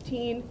of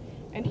 15,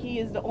 and he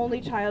is the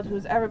only child who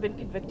has ever been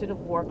convicted of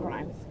war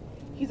crimes.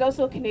 He's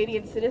also a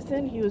Canadian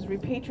citizen. He was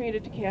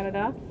repatriated to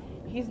Canada.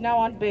 He's now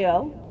on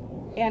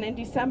bail, and in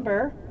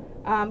December,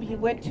 he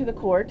went to the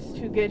courts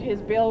to get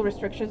his bail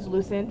restrictions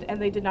loosened,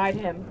 and they denied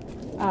him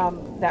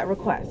that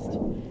request.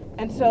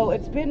 And so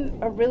it's been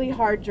a really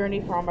hard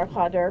journey for Omar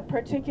Khadr,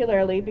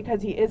 particularly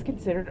because he is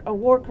considered a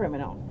war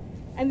criminal.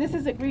 And this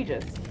is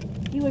egregious.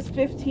 He was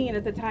 15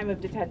 at the time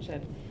of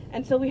detention.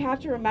 And so we have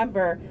to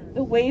remember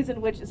the ways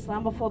in which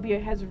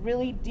Islamophobia has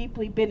really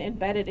deeply been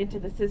embedded into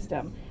the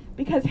system.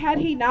 Because had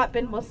he not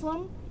been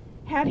Muslim,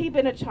 had he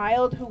been a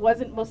child who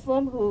wasn't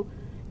Muslim, who,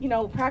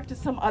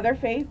 practiced some other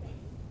faith,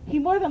 he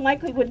more than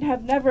likely would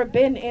have never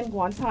been in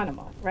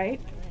Guantanamo,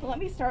 right? So let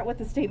me start with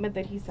the statement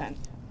that he sent.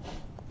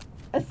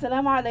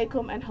 Assalamu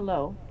alaikum and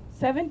hello.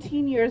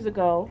 17 years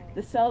ago,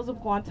 the cells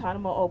of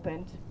Guantanamo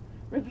opened,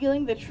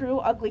 revealing the true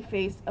ugly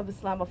face of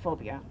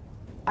Islamophobia.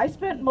 I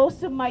spent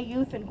most of my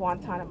youth in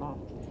Guantanamo,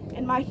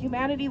 and my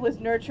humanity was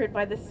nurtured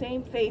by the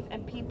same faith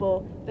and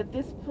people that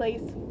this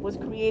place was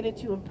created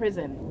to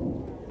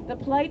imprison. The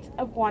plight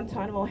of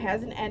Guantanamo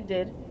hasn't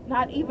ended,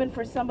 not even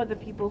for some of the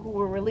people who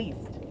were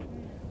released.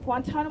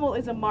 Guantanamo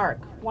is a mark.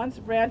 Once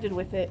branded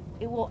with it,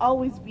 it will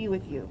always be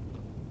with you.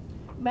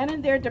 Men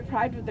in there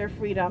deprived of their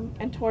freedom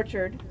and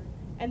tortured,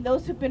 and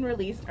those who've been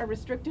released are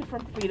restricted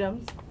from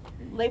freedoms,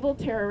 labeled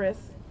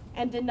terrorists,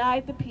 and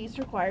denied the peace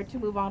required to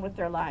move on with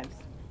their lives.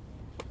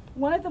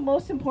 One of the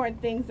most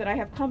important things that I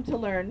have come to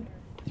learn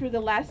through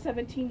the last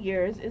 17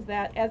 years is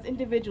that as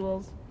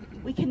individuals,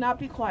 we cannot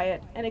be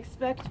quiet and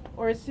expect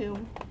or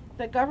assume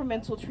that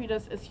governments will treat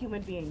us as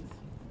human beings.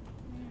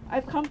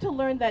 I've come to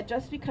learn that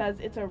just because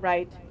it's a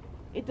right,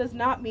 it does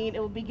not mean it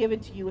will be given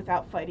to you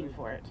without fighting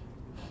for it.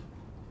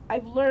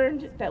 I've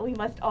learned that we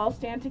must all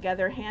stand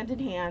together hand in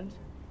hand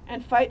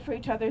and fight for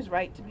each other's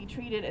right to be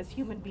treated as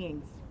human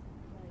beings.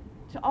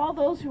 To all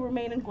those who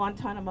remain in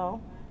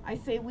Guantanamo, I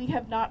say we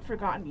have not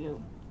forgotten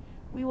you.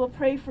 We will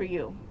pray for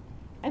you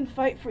and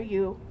fight for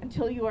you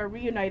until you are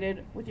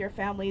reunited with your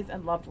families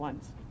and loved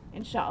ones,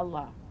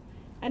 inshallah.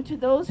 And to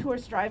those who are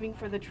striving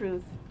for the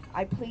truth,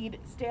 I plead,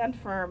 stand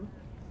firm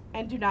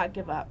and do not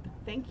give up.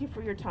 Thank you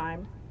for your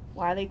time.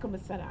 Wa alaikum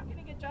assalam. We're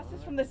going to get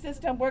justice from the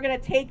system. We're going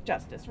to take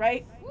justice,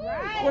 right?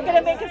 We're going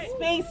to make a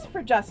space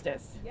for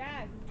justice.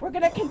 Yes. We're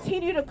going to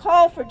continue to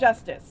call for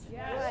justice.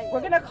 Yes. We're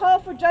going to call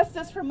for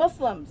justice for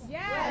Muslims,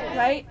 yes.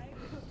 Right?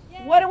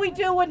 Yes. What do we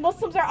do when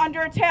Muslims are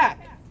under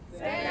attack?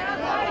 Stand up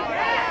like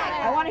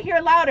that. I want to hear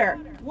louder.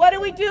 What do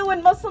we do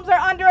when Muslims are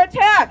under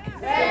attack?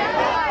 Stand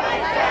up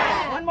like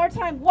that. One more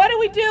time. What do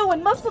we do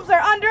when Muslims are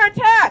under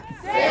attack?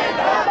 Stand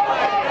up like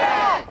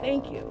that.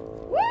 Thank you.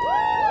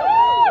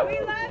 Woo!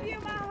 We love you,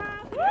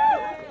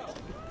 Maha.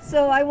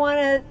 So I want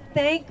to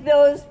thank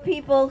those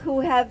people who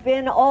have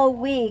been all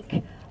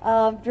week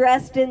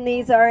dressed in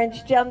these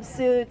orange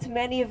jumpsuits,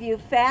 many of you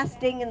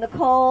fasting in the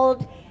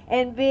cold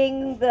and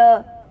being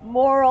the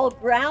moral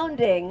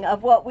grounding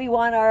of what we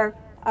want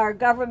our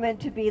government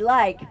to be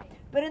like.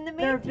 But in the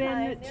meantime, there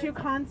have been two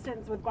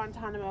constants with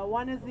Guantanamo.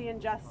 One is the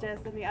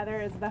injustice, and the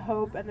other is the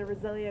hope and the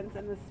resilience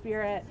and the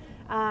spirit.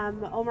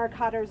 Omar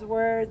Khadr's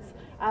words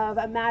of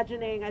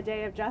imagining a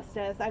day of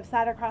justice. I've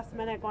sat across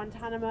men at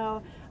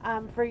Guantanamo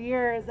for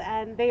years,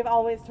 and they've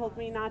always told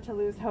me not to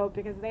lose hope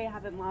because they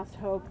haven't lost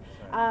hope.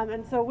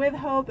 And so with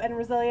hope and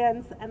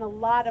resilience and a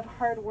lot of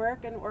hard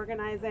work and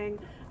organizing,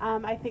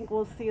 I think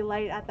we'll see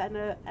light at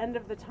the end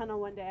of the tunnel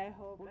one day, I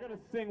hope. We're going to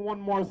sing one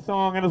more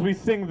song, and as we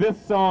sing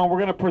this song, we're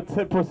going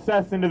to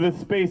process into this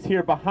space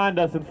here behind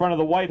us in front of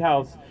the White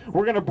House.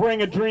 We're going to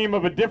bring a dream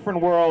of a different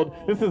world.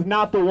 This is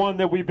not the one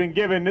that we've been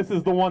given. This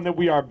is the one that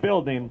we are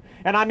building.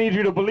 And I need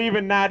you to believe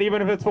in that,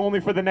 even if it's only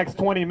for the next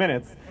 20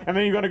 minutes. And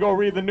then you're going to go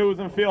read the news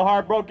and feel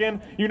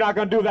heartbroken. You're not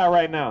going to do that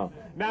right now.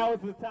 Now is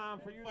the time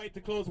for you to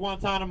close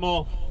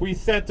Guantanamo. We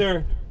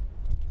center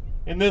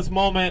in this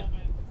moment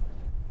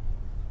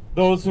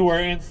those who are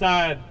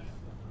inside,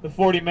 the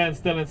 40 men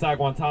still inside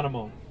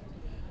Guantanamo.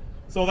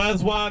 So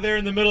that's why they're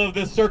in the middle of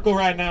this circle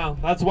right now.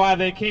 That's why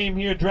they came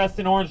here dressed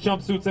in orange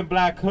jumpsuits and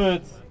black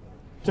hoods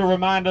to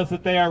remind us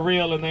that they are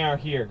real and they are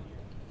here.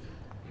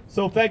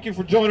 So thank you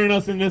for joining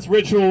us in this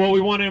ritual. What we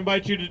want to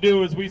invite you to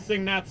do is we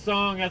sing that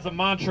song as a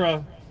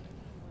mantra.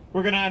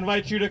 We're going to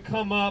invite you to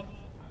come up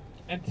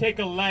and take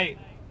a light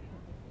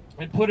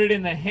and put it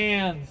in the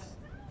hands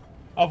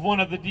of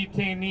one of the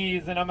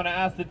detainees, and I'm going to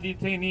ask the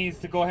detainees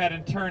to go ahead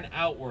and turn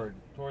outward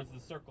towards the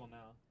circle now.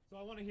 So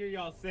I want to hear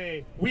y'all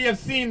say, we have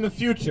seen the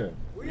future.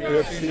 We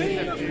have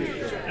seen the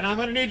future. And I'm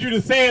going to need you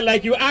to say it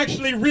like you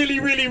actually really,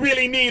 really,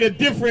 really need a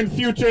different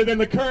future than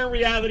the current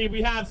reality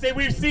we have. Say,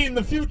 we've seen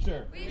the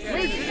future. We've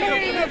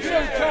seen the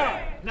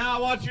future. Now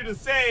I want you to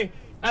say,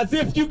 as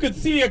if you could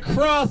see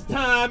across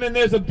time and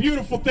there's a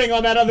beautiful thing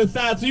on that other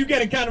side, so you're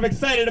getting kind of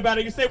excited about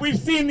it. You say, we've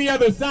seen the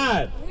other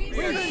side. We've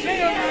seen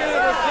the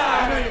other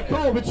side. I know you're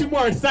cold, but you're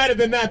more excited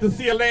than that to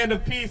see a land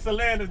of peace, a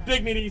land of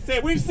dignity. You say,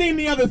 we've seen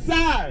the other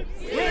side.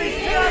 We've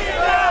seen the other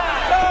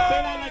side.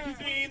 Say that like you've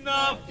seen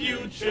the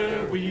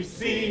future. We've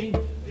seen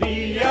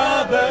the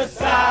other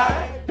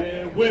side.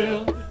 There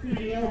will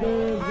be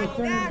others, the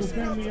friends, the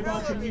family of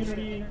our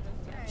community.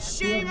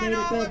 Shame on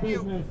all of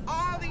you.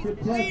 All these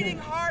bleeding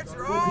hearts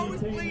are always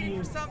bleeding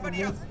for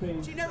somebody else,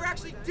 but you never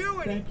actually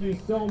do it. Thank you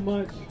so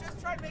much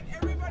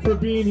for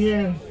being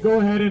here. Go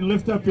ahead and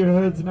lift up your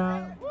hoods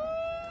now.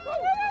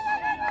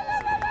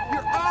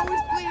 You're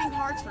always bleeding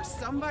hearts for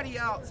somebody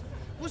else.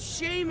 Well,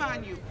 shame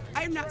on you.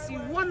 I have not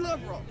seen one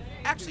liberal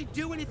actually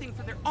do anything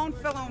for their own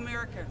fellow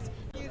Americans.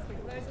 Excuse me,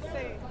 can I just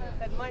say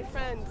that my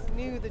friends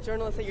knew the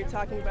journalist that you're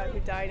talking about who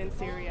died in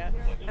Syria,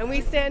 and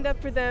we stand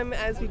up for them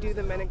as we do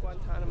the men in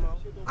Guantanamo.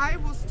 I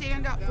will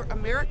stand up for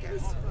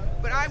Americans,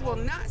 but I will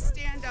not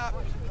stand up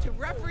to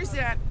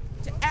represent,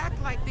 to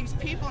act like these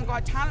people in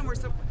Guantanamo were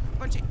a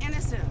bunch of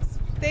innocents.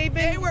 They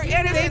were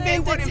innocent.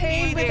 They've been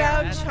detained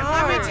without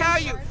charge. Let me tell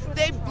you,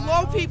 they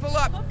blow people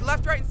up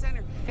left, right, and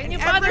center. Can you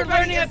bother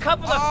learning a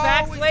couple of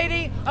facts,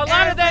 lady? A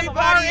lot of them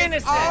are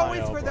innocent.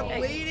 Always for the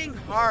bleeding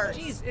hearts.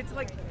 Jeez, it's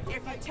like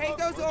If you take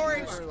those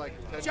orange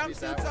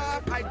jumpsuits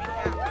off, I'd be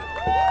happy.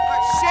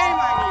 But shame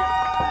on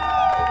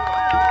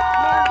you.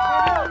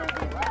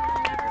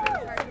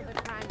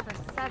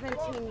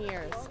 17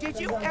 years. Did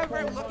you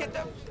ever look at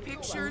the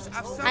pictures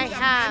of some I of the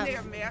have. men they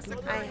have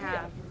massacred? I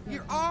have.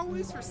 You're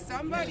always for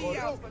somebody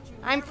else, but you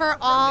I'm never for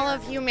all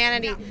of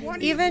humanity.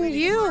 Even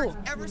you.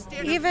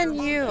 Even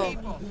you.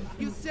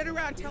 You sit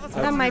around and tell us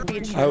That might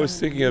be true. I was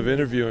thinking of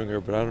interviewing her,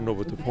 but I don't know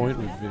what the point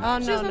would be. Oh,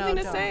 no, She has nothing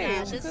to don't. say. Yeah, She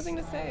has this- nothing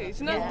to say.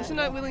 She's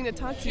not willing to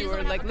talk to you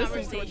or like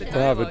listen to what the We'll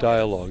have a dialogue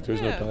dialogue.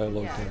 There's Yeah. no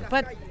dialogue there.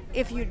 But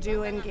if you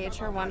do engage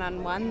her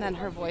one-on-one, then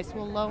her voice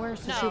will lower,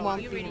 so she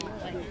won't be.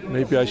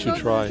 Maybe I should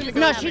try.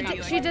 No,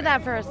 she did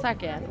that for a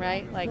second,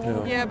 right? Like.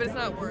 Yeah. Yeah, but it's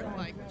not worth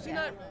like. She's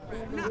not.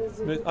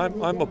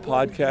 I'm a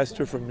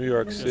podcaster from New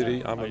York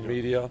City. I'm a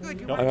media.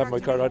 I have my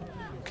card on.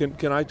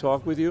 Can I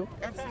talk with you?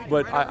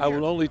 But I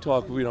will only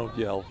talk if we don't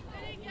yell.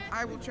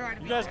 I will try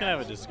to. You guys can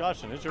have a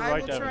discussion. It's your I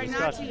right will to have a try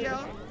not to discussion.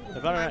 yell.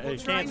 If I don't, will you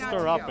try can't not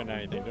stir to up yell. in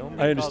anything. Don't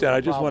I understand.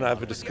 I just cause want to a have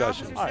a problem.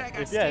 discussion. All right.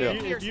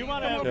 If you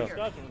want to have a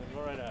discussion, then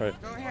go right ahead.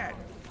 Right. Go ahead.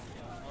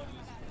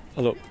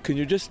 Hello. Can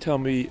you just tell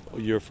me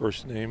your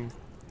first name?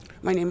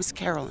 My name is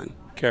Carolyn.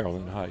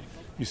 Carolyn. Hi.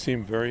 You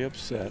seem very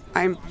upset.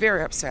 I'm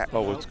very upset.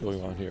 About what's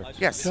going on here.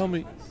 Yes. Tell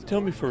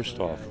me first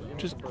off,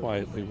 just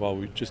quietly, while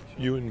we just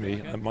you and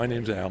me. My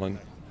name's Alan.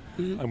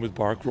 I'm with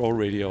Bark Roll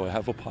Radio. I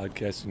have a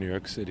podcast in New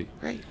York City.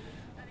 Great.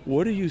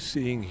 What are you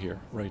seeing here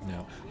right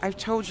now? I've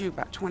told you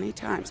about 20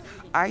 times.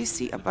 I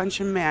see a bunch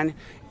of men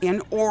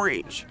in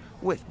orange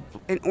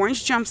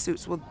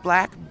jumpsuits with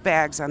black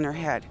bags on their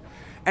head.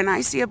 And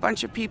I see a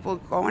bunch of people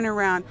going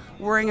around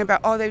worrying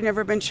about, oh, they've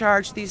never been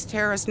charged, these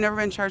terrorists never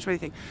been charged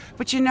with anything.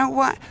 But you know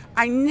what?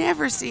 I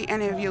never see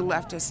any of you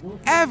leftists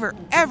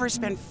ever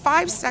spend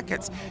 5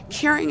 seconds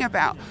caring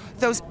about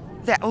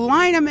that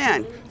line of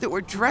men that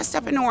were dressed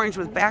up in orange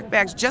with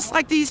bags just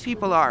like these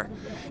people are.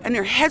 And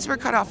their heads were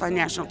cut off on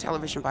national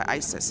television by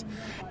ISIS.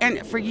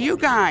 And for you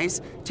guys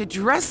to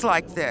dress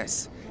like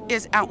this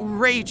is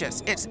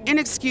outrageous. It's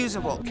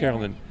inexcusable.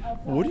 Carolyn,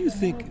 what do you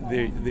think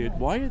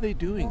why are they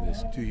doing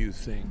this, do you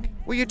think?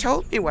 Well, you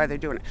told me why they're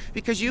doing it.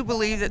 Because you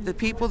believe that the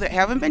people that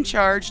haven't been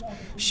charged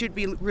should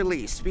be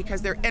released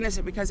because they're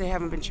innocent because they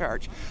haven't been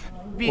charged.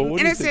 Being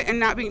innocent and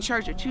not being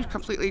charged are two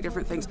completely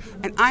different things.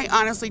 And I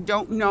honestly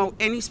don't know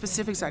any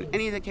specifics on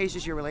any of the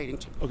cases you're relating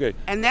to. Okay.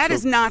 And that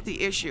is not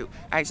the issue.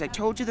 As I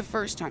told you the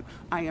first time,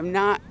 I am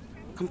not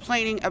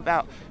complaining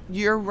about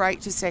your right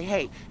to say,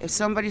 hey, if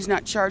somebody's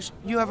not charged,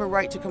 you have a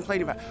right to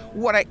complain about.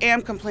 What I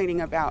am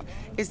complaining about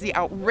is the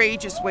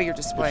outrageous way you're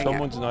displaying If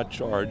someone's not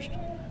charged,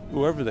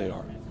 whoever they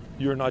are,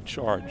 you're not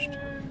charged.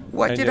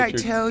 What And did yet I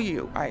you're- tell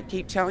you? I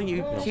keep telling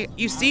you,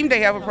 you seem to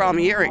have a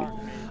problem hearing.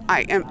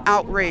 I am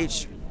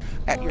outraged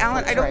at your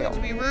Alan, I don't mean to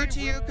be rude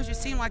to you because you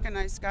seem like a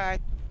nice guy.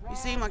 You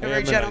seem like a I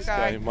very am a gentle nice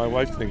guy. My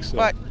wife thinks so.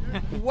 But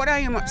what I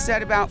am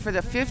upset about for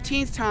the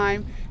 15th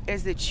time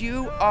is that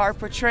you are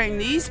portraying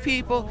these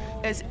people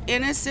as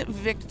innocent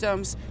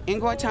victims in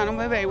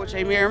Guantanamo Bay, which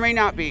they may or may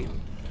not be.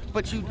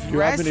 But you Do you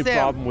dress have any them.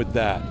 problem with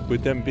that?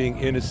 With them being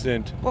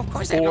innocent? Well, of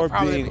course I have no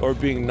problem.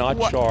 being not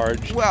What-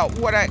 charged? Well,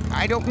 what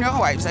I don't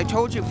know. As I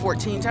told you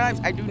 14 times,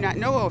 I do not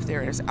know if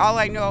they're innocent. All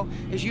I know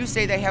is you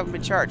say they haven't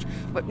been charged.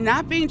 But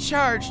not being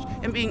charged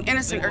and being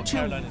innocent are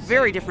two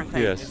very different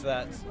things. Is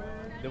that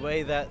the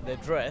way that they're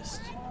dressed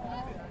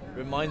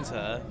reminds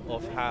her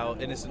of how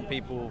innocent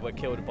people were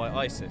killed by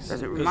ISIS.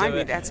 Does it 'Cause remind they me?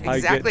 were- That's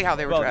exactly how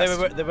they were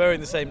dressed. They're wearing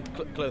the same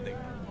clothing.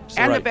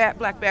 And the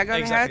black bag on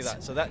their exactly heads?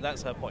 that. So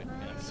that's her point.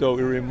 Yeah. So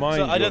it reminds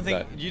So I you don't of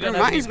think that. you don't It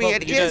have any reminds me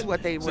prob- it you is don't-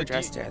 what they were so do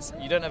dressed you, as.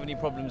 You don't have any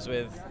problems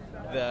with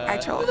the. I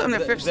told them the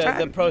fifth the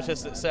time.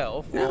 protest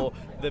itself No. or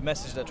the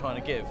message they're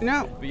trying to give.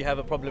 No. But you have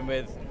a problem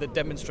with the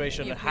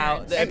demonstration and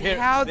how the And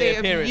how they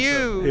have appearance of-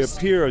 used It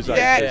appears like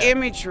that that.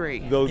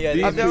 imagery Though Yeah,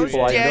 these of those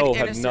people I dead know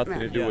have innocent nothing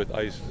men. to do with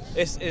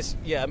ISIS. It's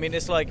I mean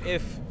it's like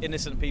if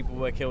innocent people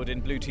were killed in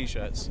blue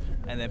t-shirts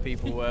and then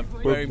people were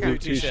wearing blue blue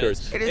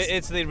t-shirts.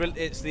 t-shirts.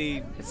 It's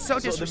so so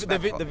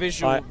disrespectful. The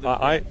visual.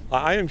 I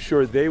am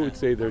sure they would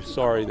say they're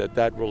sorry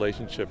that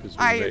relationship has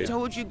been I made. have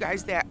told you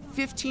guys that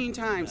 15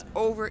 times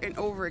over and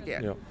over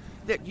again. Yeah.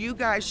 That you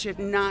guys should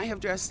not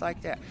have dressed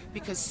like that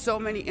because so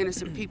many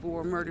innocent people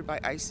were murdered by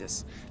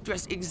ISIS.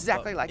 Dressed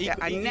exactly like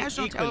that on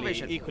national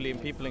television. Equally,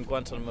 people in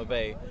Guantanamo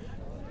Bay,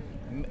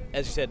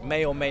 as you said,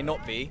 may or may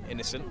not be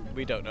innocent.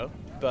 We don't know,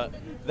 but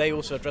they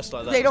also dress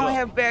like that. They as don't well.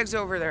 have bags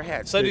over their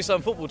heads. So do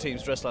some football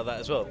teams dress like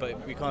that as well,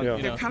 but we can't. You know.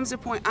 There comes a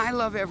point, I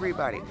love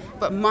everybody,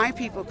 but my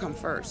people come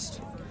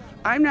first.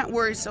 I'm not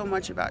worried so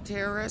much about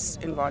terrorists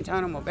in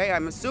Guantanamo Bay.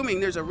 I'm assuming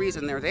there's a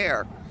reason they're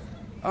there.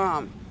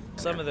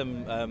 Some of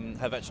them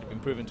have actually been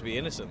proven to be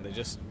innocent. They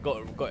just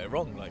got it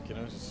wrong, like you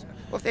know. Just...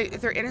 Well,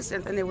 if they're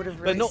innocent, then they would have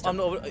But released no,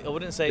 them. I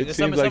wouldn't say. It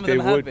Some seems like of them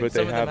they have would, been. but Some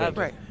they of them have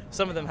haven't. been.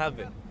 Some of them have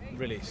been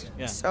released.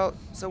 Yeah. So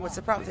what's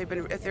the problem?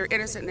 If they're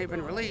innocent and they've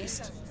been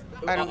released,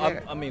 I don't get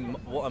it. I mean,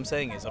 what I'm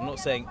saying is, I'm not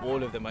saying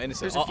all of them are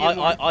innocent. There's a few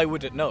more. I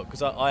wouldn't know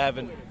because I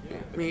haven't,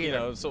 Me you either.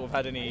 know, sort of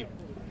had any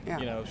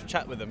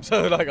chat with them.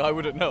 So like I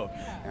wouldn't know,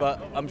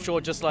 but I'm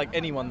sure just like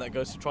anyone that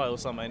goes to trial,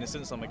 some are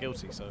innocent, some are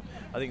guilty. So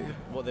I think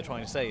what they're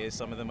trying to say is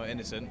some of them are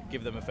innocent,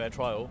 give them a fair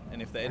trial,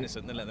 and if they're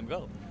innocent, then let them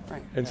go.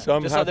 Right. And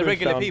some just like the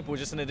regular people,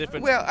 just in a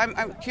different. Well,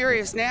 I'm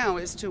curious now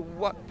as to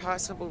what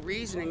possible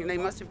reasoning, and they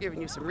must have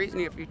given you some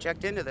reasoning if you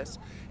checked into this,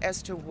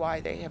 as to why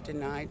they have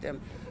denied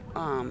them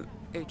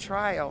a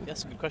trial.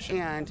 That's a good question.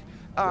 And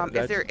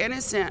if they're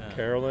innocent,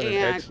 Carolyn, an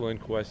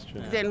excellent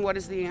question. Then what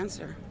is the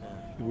answer?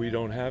 We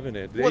don't have an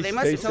answer. Well, they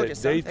must have told you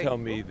something. They tell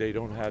me they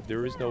don't have.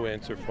 There is no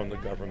answer from the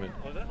government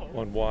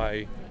on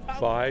why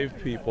 5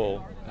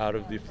 people out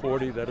of the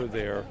 40 that are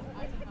there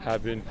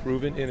have been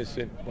proven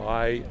innocent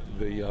by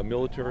the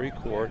military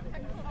court,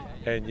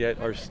 and yet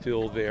are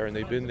still there, and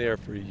they've been there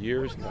for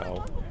years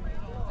now,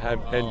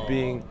 and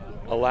being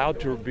allowed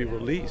to be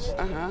released.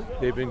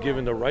 They've been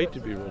given the right to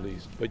be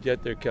released, but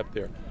yet they're kept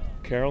there.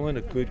 Carolyn,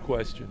 a good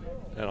question,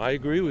 and I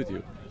agree with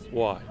you.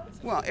 Why?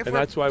 Well, if and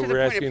that's why we're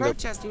asking the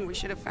protesting, we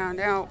should have found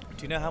out.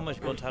 Do you know how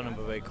much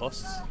Guantanamo Bay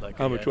costs? Like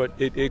how much? What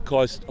it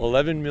costs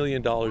 $11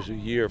 million a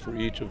year for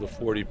each of the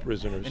 40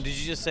 prisoners. And did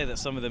you just say that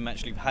some of them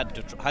actually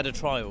had a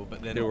trial,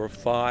 but then there were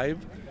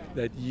 5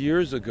 that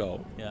years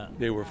ago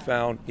they were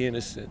found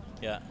innocent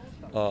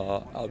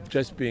of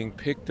just being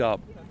picked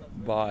up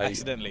by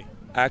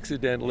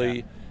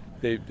accidentally.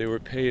 They were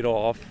paid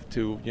off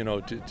to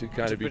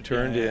kind of be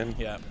turned in.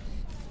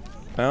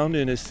 Found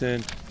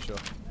innocent. Sure.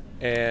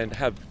 And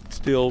have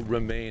still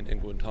remain in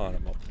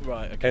Guantanamo.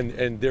 Right, okay.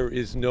 And there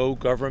is no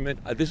government,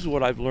 this is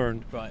what I've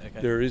learned, right, okay.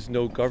 There is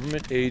no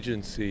government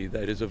agency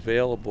that is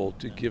available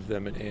to give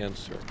them an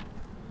answer.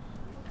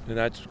 And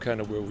that's kind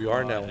of where we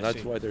are now, and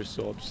that's why they're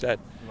so upset.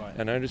 Right.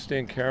 And I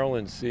understand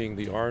Carolyn seeing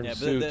the orange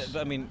suits.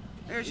 But I mean,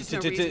 there's just no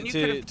reason. You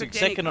could have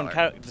picked any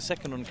color. The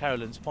second on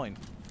Carolyn's point,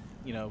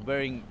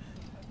 wearing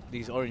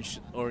these orange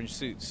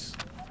suits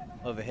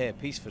over here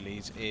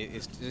peacefully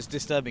is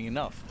disturbing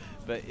enough.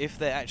 But if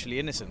they're actually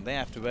innocent, they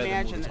have to wear them all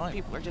the time. Imagine that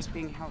people are just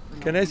being held for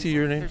no Can I see reason.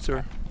 your name,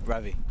 sir?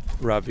 Ravi.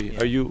 Ravi. Yeah.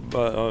 Are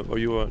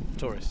you a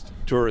tourist?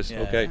 Tourist, Yeah,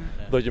 okay. yeah.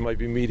 But you might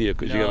be media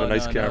because you have a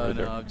nice camera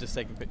there. No, I'm just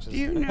taking pictures.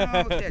 You know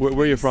that where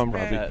are you from,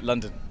 Ravi?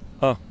 London.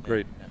 Oh,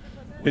 great.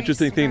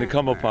 Interesting thing to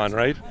come upon,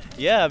 right?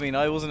 Yeah, I mean,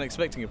 I wasn't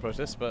expecting a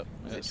protest, but...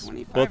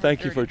 Well,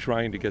 thank you for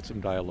trying to get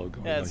some dialogue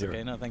going on Yeah, it's here.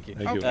 okay. No, thank you.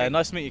 Thank you.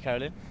 Nice to meet you,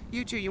 Caroline.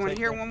 You too. You want to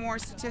hear one more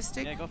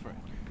statistic? Yeah, go for it.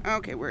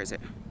 Okay, where is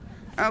it?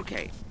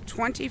 Okay,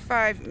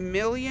 $25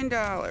 million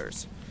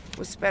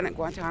was spent at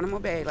Guantanamo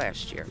Bay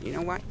last year. You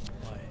know why?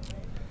 Why?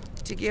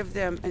 To give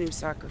them a new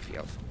soccer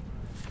field.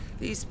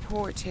 These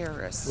poor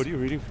terrorists. What are you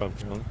reading from,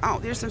 Carolyn? Oh,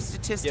 there's some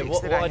statistics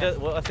what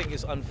I think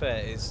is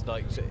unfair is,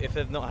 like, if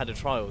they've not had a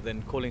trial,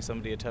 then calling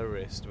somebody a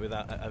terrorist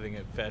without having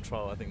a fair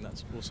trial, I think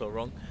that's also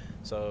wrong.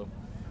 So...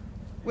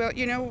 Well,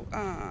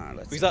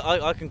 because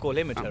I can call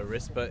him a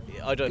terrorist, but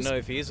I don't know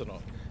if he is or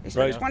not.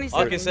 Right.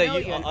 I can say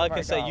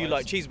you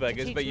like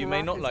cheeseburgers, but you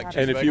may not like cheeseburgers.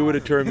 And if you were to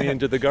turn me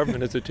into the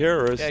government as a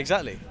terrorist, yeah,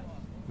 exactly.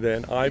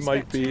 Then I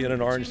might be in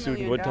an orange suit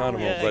in Guantanamo.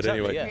 Yeah, but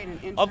exactly, anyway,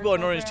 yeah. I've got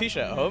an orange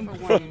T-shirt at home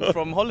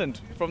from Holland,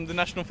 from the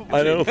national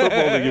football team. I know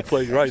football league you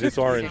play, right? It's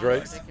orange,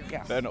 right?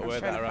 Yeah. They're not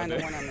wearing that around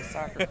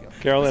here.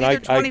 Carolyn, I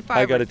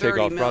got to take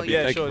off. Robbie,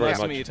 Yeah, thank sure. you very Nice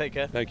much. to meet you. Take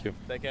care. Thank you.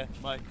 Take care.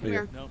 Bye. Come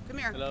here. No. Come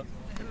here. Hello.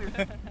 Come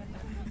here.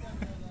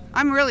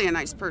 I'm really a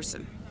nice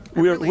person.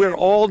 We're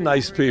all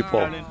nice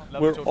people.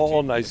 We're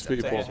all nice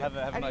Take people. care. Have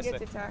a I nice didn't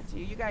day. get to talk to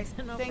you. You guys,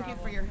 thank you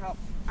for your help.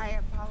 I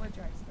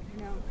apologize, but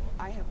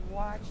I have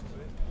watched.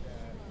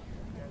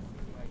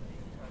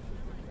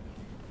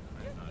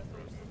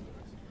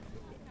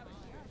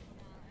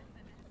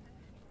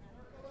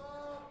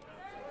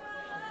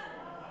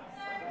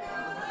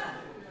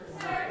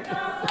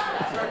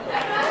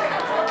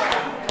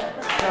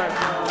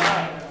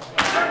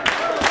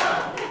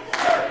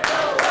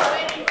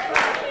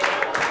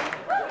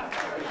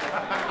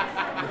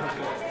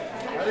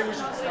 I think we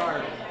should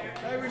start.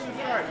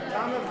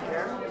 Tom doesn't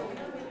care.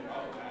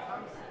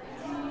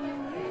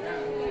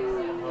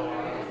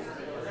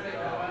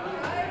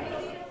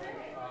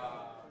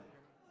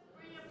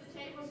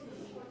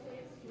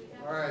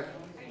 All right.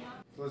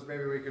 So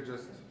maybe we could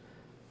just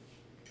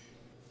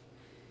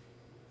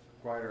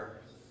quiet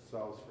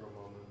ourselves for a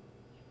moment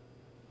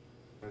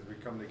as we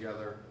come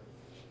together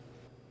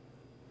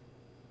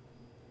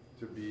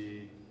to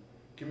be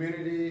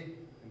community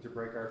and to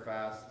break our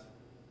fast.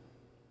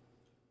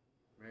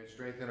 May it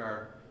strengthen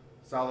our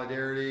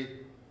solidarity.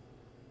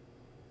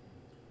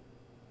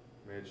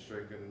 May it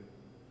strengthen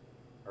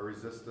our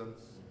resistance.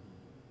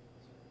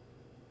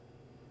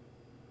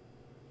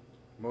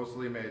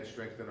 Mostly may it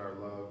strengthen our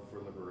love for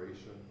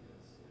liberation,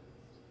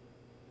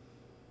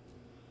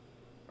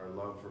 our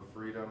love for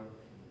freedom.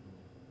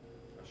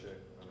 Ashe.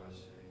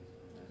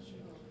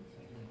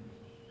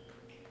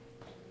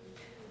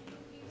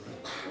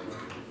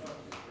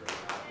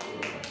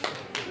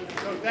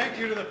 So thank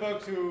you to the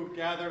folks who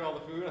gathered all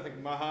the food. I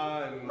think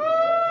Maha and...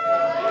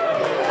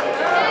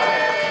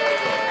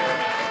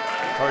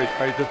 All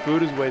right, the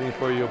food is waiting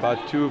for you,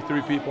 about 2 or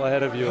 3 people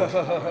ahead of you.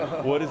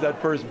 What is that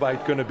first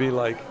bite going to be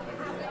like?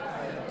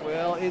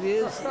 Well, it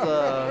is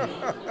the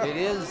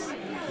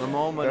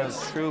moment of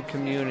true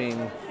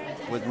communing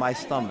with my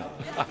stomach.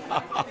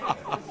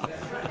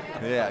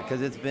 Yeah,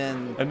 because it's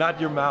been... And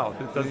not your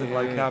mouth. It doesn't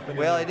like happen.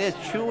 Well, it is.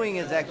 Chewing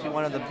is actually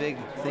one of the big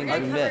things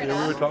you miss.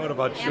 Yeah, we were talking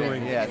about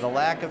chewing. Yeah, the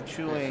lack of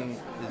chewing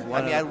is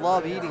one. I mean, I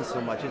love eating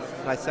so much. It's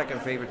my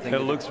second favorite thing.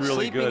 It looks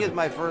really Sleeping good. is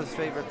my first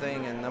favorite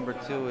thing, and number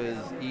 2 is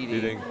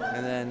eating.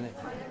 And then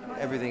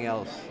everything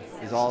else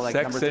is all like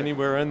Sex number 3.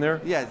 anywhere in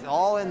there? Yeah, it's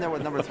all in there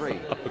with number 3.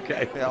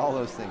 Okay. Yeah, all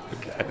those things.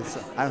 Okay.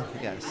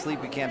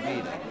 Sleep you can't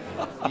beat.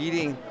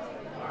 Eating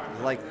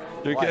is like...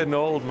 You're life. getting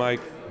old,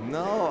 Mike.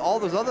 No, all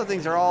those other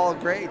things are all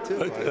great,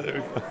 too.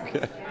 Okay.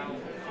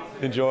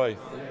 Enjoy.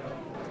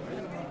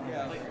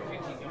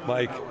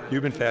 Mike,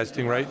 you've been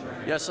fasting, right?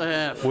 Yes, I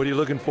have. What are you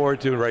looking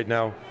forward to right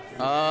now?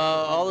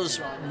 All this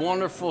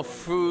wonderful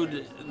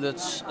food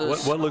that's...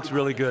 What looks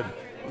really good?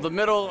 The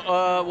middle,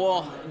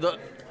 the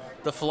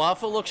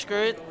falafel looks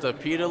great. The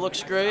pita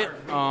looks great.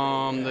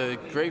 The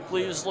grape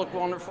leaves look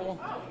wonderful.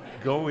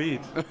 Go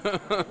eat.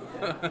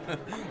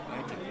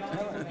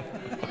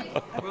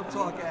 We'll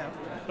talk after.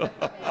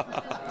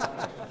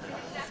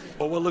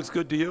 Well, what looks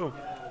good to you?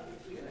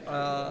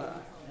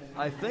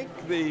 I think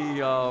the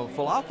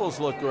falafels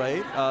look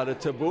great. The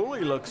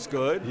tabbouleh looks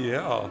good.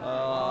 Yeah.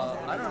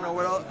 I don't know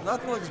what else.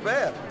 Nothing looks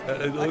bad.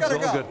 It I looks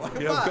gotta all go.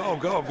 good.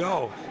 Yeah,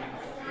 go.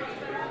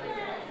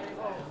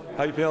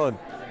 How you feeling?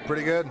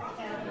 Pretty good.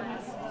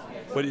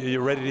 What, are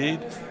you ready to eat?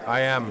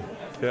 I am.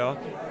 Yeah?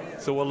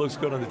 So what looks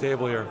good on the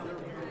table here?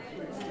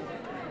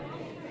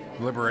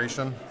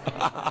 Liberation.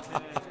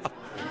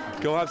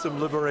 Go have some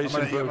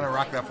liberation I'm food. gonna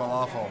rock that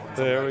falafel.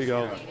 There we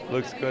go.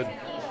 Looks good.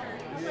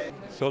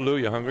 So Lou,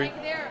 you hungry?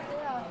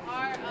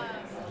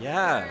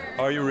 Yeah.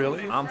 Are you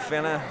really? I'm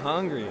finna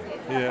hungry.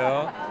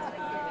 Yeah.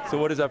 So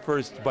what is that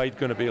first bite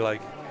going to be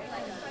like?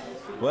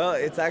 Well,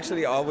 it's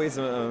actually always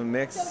a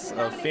mix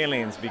of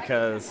feelings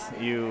because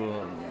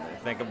you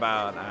think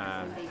about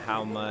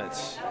how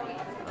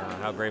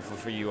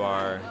grateful you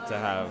are to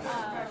have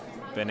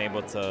been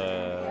able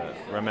to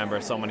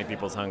remember so many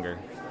people's hunger.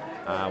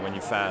 When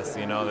you fast,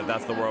 you know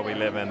that's the world we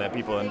live in, that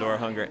people endure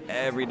hunger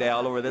every day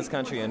all over this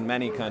country and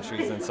many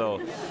countries. And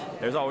so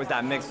there's always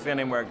that mixed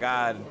feeling where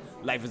God,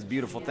 life is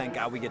beautiful, thank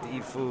God we get to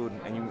eat food.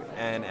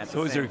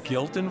 So is there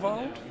guilt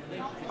involved?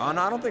 Oh,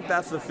 no, I don't think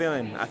that's the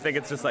feeling. I think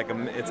it's just like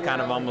it's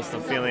kind of almost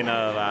a feeling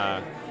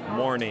of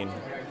mourning.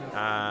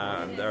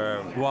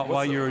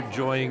 While you're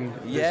enjoying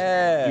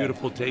this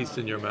beautiful taste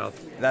in your mouth.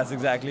 That's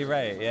exactly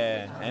right,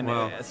 yeah. And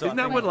wow. So isn't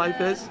that what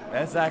life is?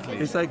 Exactly.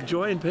 It's like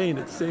joy and pain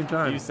at the same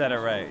time. You said it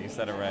right.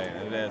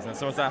 It is. And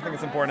so I think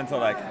it's important to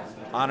like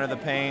honor the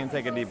pain,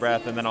 take a deep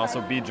breath, and then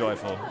also be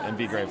joyful and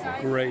be grateful.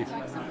 Great.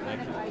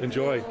 Thank you.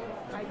 Enjoy.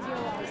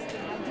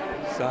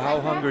 So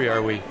how hungry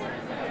are we?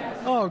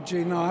 Oh,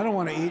 gee, no, I don't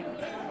want to eat.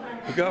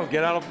 Go,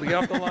 get off the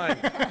line.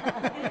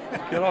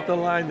 Get off the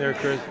line there,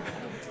 Chris.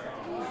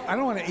 I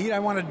don't want to eat, I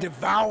want to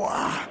devour.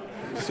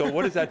 So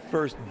what is that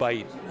first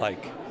bite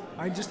like?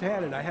 I just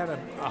had it. I had a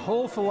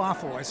whole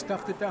falafel. I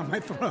stuffed it down my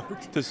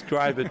throat.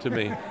 Describe it to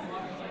me.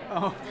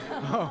 Oh,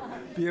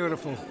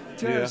 beautiful.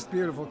 Just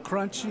beautiful.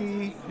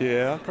 Crunchy.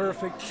 Yeah.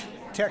 Perfect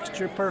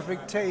texture,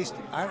 perfect taste.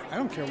 I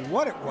don't care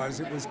what it was.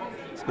 It was a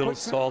little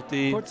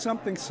salty. Put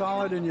something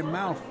solid in your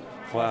mouth.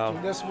 Wow.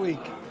 After this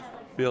week.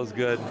 Feels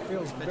good.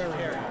 Feels very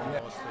good.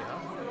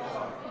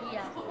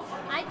 Yeah.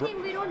 I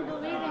think we don't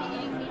believe in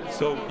eating meat.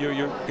 So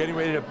you're getting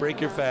ready to break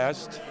your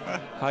fast.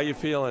 How you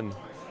feeling?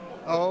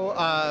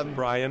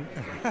 Brian?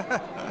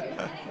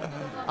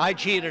 I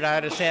cheated. I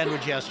had a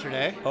sandwich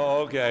yesterday.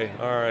 Oh, okay.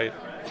 All right.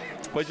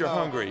 But you're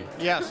hungry.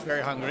 Yes,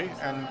 very hungry.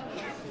 And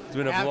it's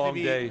been a long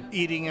day.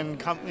 Eating in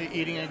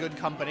good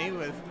company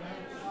with.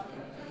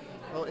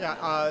 Well,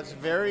 yeah, it's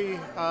very,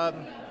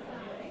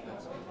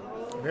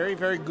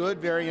 very good,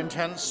 very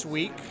intense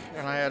week,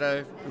 and I had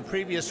the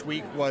previous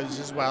week was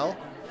as well.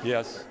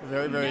 Yes.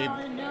 Very, very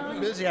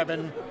busy. I've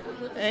been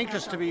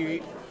anxious to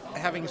be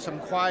having some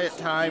quiet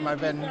time. I've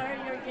been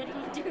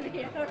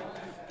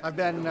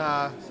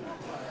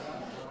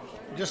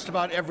just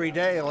about every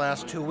day the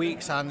last 2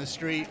 weeks on the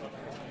street.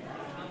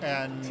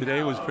 And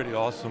today was pretty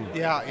awesome.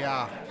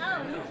 Yeah.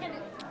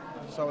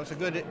 So it's a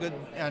good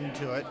end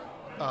to it.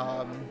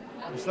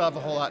 We still have a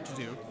whole lot to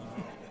do.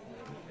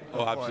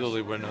 Oh,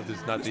 absolutely. This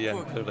is not the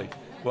end, clearly.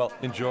 Well,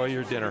 enjoy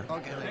your dinner.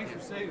 Okay, thank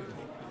you.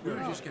 We were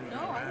just going to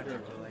go back.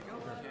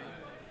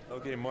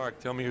 Okay, Mark,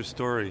 tell me your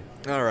story.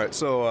 All right,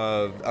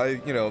 so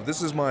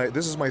this is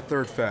my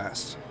third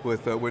fast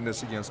with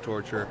Witness Against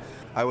Torture.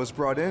 I was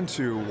brought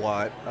into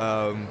Watt,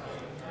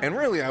 and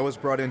really I was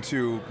brought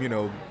into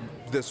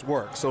this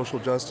work, social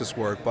justice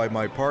work, by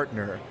my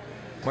partner.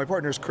 My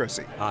partner's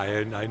Chrissy.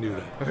 I knew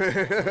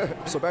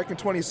that. So back in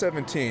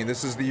 2017,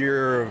 this is the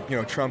year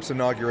of Trump's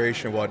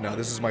inauguration and whatnot.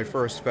 This is my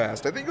first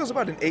fast. I think it was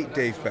about an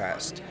 8-day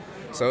fast,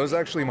 so it was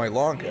actually my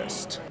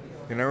longest.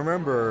 And I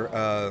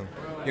remember,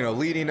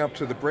 leading up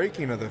to the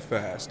breaking of the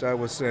fast, I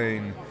was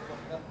saying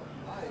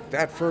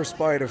that first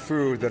bite of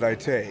food that I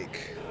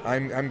take,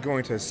 I'm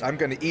going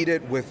to eat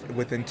it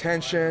with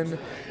intention,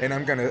 and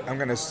I'm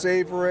gonna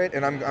savor it,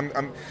 and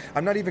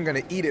I'm not even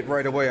gonna eat it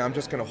right away. I'm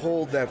just gonna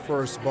hold that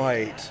first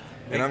bite,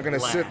 and I'm gonna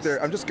sit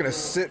there. I'm just gonna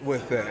sit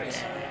with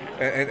it,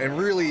 and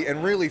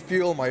really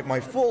feel my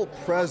full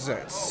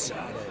presence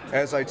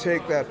as I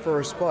take that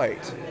first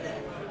bite.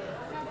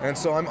 And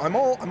so I'm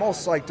all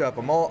psyched up.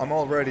 I'm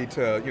all ready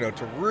to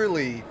to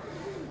really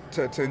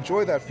to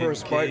enjoy that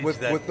first bite with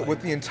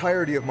the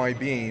entirety of my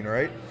being,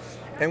 right?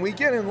 And we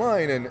get in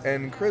line,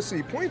 and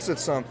Chrissy points at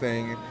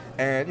something,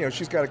 and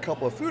she's got a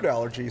couple of food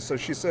allergies, so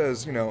she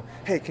says,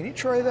 hey, can you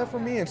try that for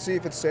me and see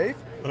if it's safe?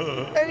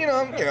 And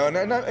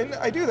and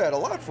I do that a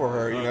lot for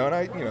her, and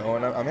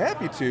I'm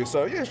happy to.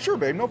 So yeah, sure,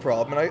 babe, no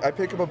problem. And I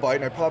pick up a bite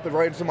and I pop it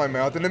right into my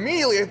mouth, and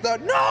immediately I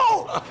thought,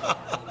 no,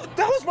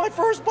 that was my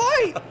first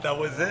bite. That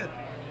was it.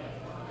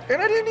 And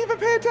I didn't even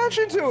pay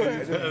attention to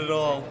it. Not at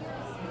all.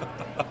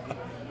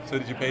 So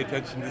did you pay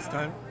attention this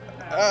time?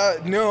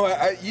 No,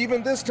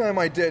 even this time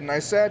I didn't. I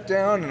sat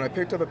down and I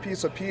picked up a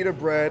piece of pita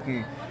bread,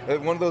 and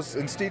one of those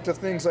instinctive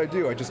things I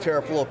do. I just tear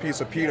up a little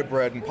piece of pita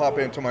bread and pop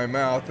it into my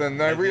mouth,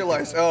 and I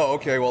realized, oh,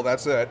 okay, well,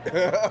 that's it.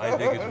 I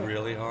think it's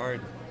really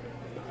hard.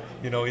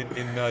 In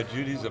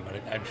Judaism,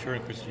 and I'm sure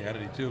in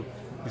Christianity too,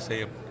 you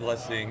say a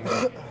blessing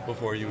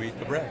before you eat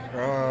the bread.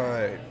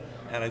 Right.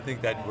 And I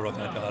think that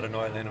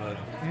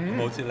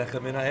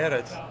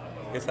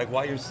it's like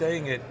while you're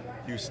saying it,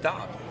 you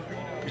stop,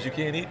 because you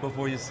can't eat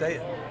before you say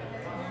it.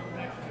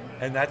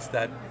 And that's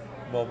that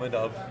moment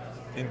of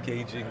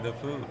engaging the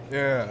food.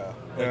 Yeah.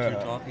 That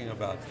you're talking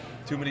about.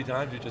 Too many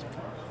times you just.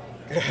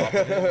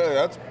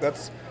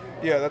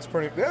 That's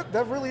pretty.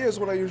 That really is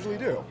what I usually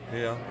do.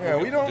 Yeah. Yeah.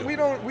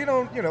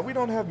 We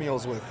don't have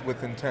meals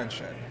with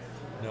intention.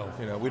 No.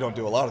 We don't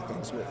do a lot of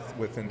things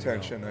with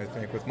intention. I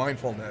think with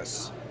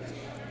mindfulness.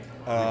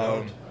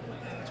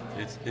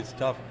 It's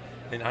tough,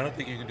 and I don't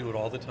think you can do it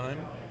all the time,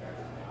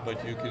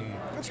 but you can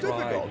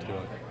try to do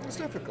it. It's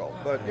difficult,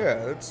 but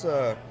yeah, it's.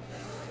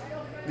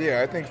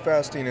 I think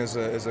fasting is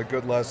a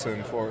good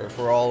lesson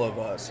for all of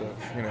us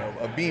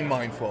of being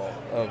mindful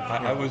of.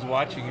 I was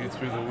watching you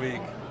through the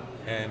week,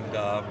 and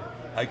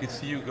I could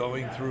see you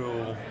going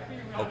through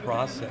a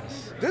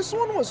process. This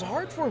one was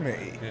hard for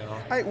me.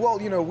 Yeah.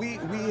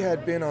 We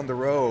had been on the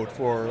road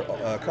for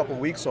a couple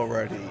weeks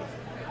already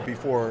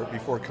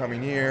before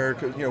coming here,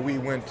 because we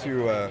went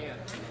to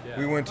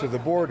the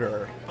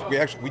border.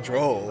 We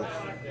drove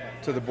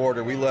to the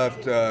border. We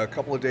left a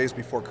couple of days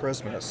before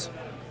Christmas.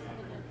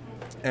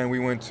 And we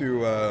went to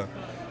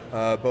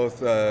both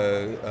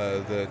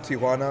the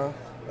Tijuana,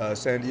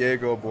 San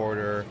Diego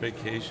border.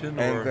 Vacation,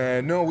 and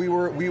then no, we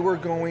were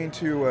going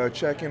to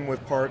check in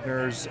with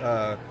partners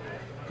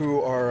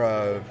who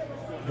are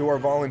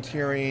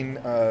volunteering,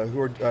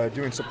 who are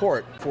doing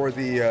support for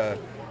the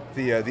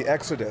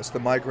exodus, the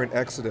migrant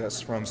exodus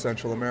from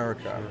Central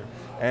America.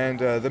 And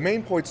the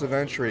main points of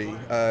entry,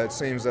 it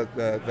seems that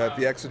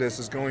the exodus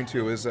is going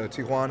to is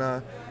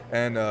Tijuana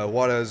and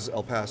Juarez,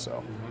 El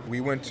Paso. We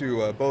went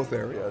to both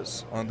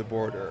areas on the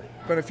border.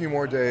 Spent a few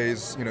more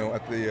days,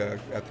 at the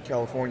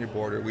California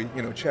border. We,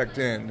 checked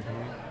in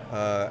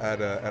at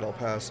El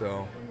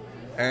Paso,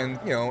 and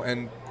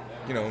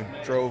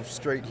drove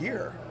straight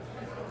here.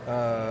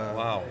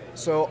 Wow.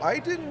 So I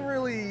didn't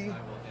really,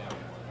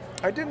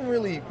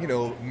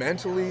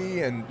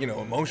 mentally and,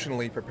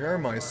 emotionally prepare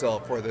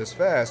myself for this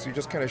fast. You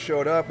just kind of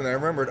showed up, and I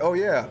remembered, oh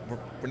yeah,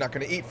 we're not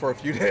going to eat for a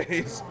few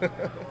days.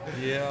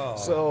 Yeah.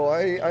 So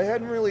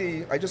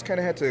I just kind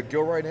of had to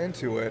go right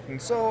into it.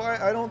 And so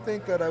I don't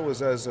think that I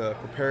was as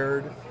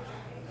prepared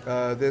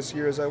this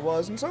year as I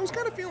was. And so I was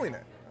kind of feeling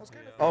it. I was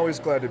always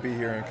glad to be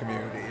here in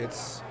community.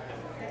 It's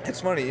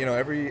funny,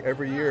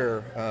 every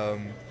year,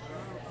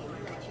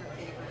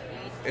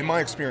 in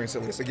my experience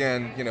at least,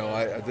 again,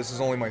 this is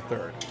only my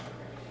third.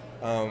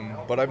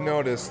 But I've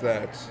noticed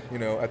that,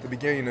 at the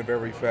beginning of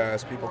every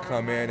fast, people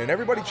come in and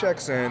everybody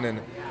checks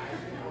in,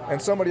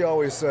 and somebody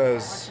always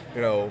says,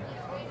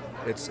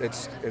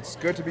 it's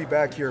good to be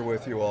back here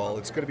with you all.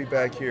 It's good to be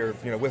back here,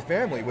 with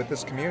family, with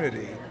this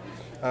community.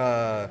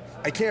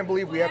 I can't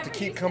believe we have to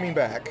keep coming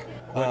back.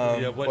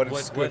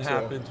 What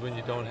happens when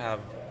you don't have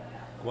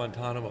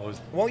Guantanamo?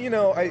 Well,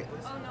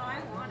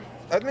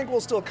 I think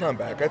we'll still come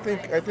back. I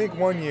think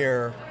one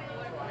year,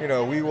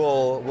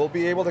 we'll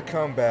be able to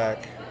come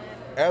back,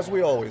 as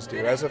we always do,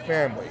 as a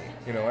family,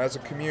 as a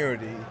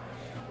community.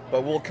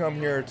 But we'll come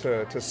here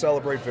to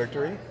celebrate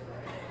victory.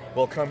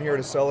 We'll come here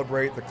to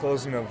celebrate the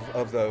closing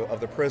of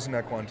the prison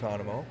at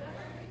Guantanamo.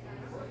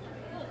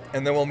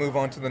 And then we'll move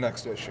on to the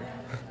next issue.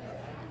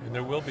 And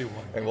there will be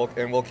one.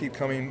 And we'll keep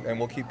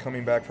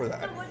coming back for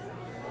that.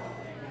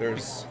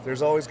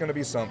 There's always going to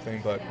be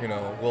something, but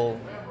we'll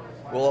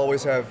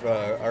always have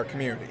our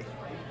community,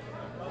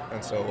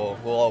 and so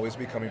we'll always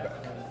be coming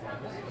back.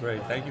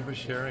 Great, thank you for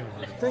sharing.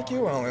 Thank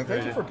you, Alan.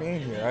 Thank you for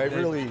being here.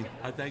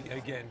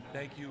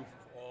 Thank you.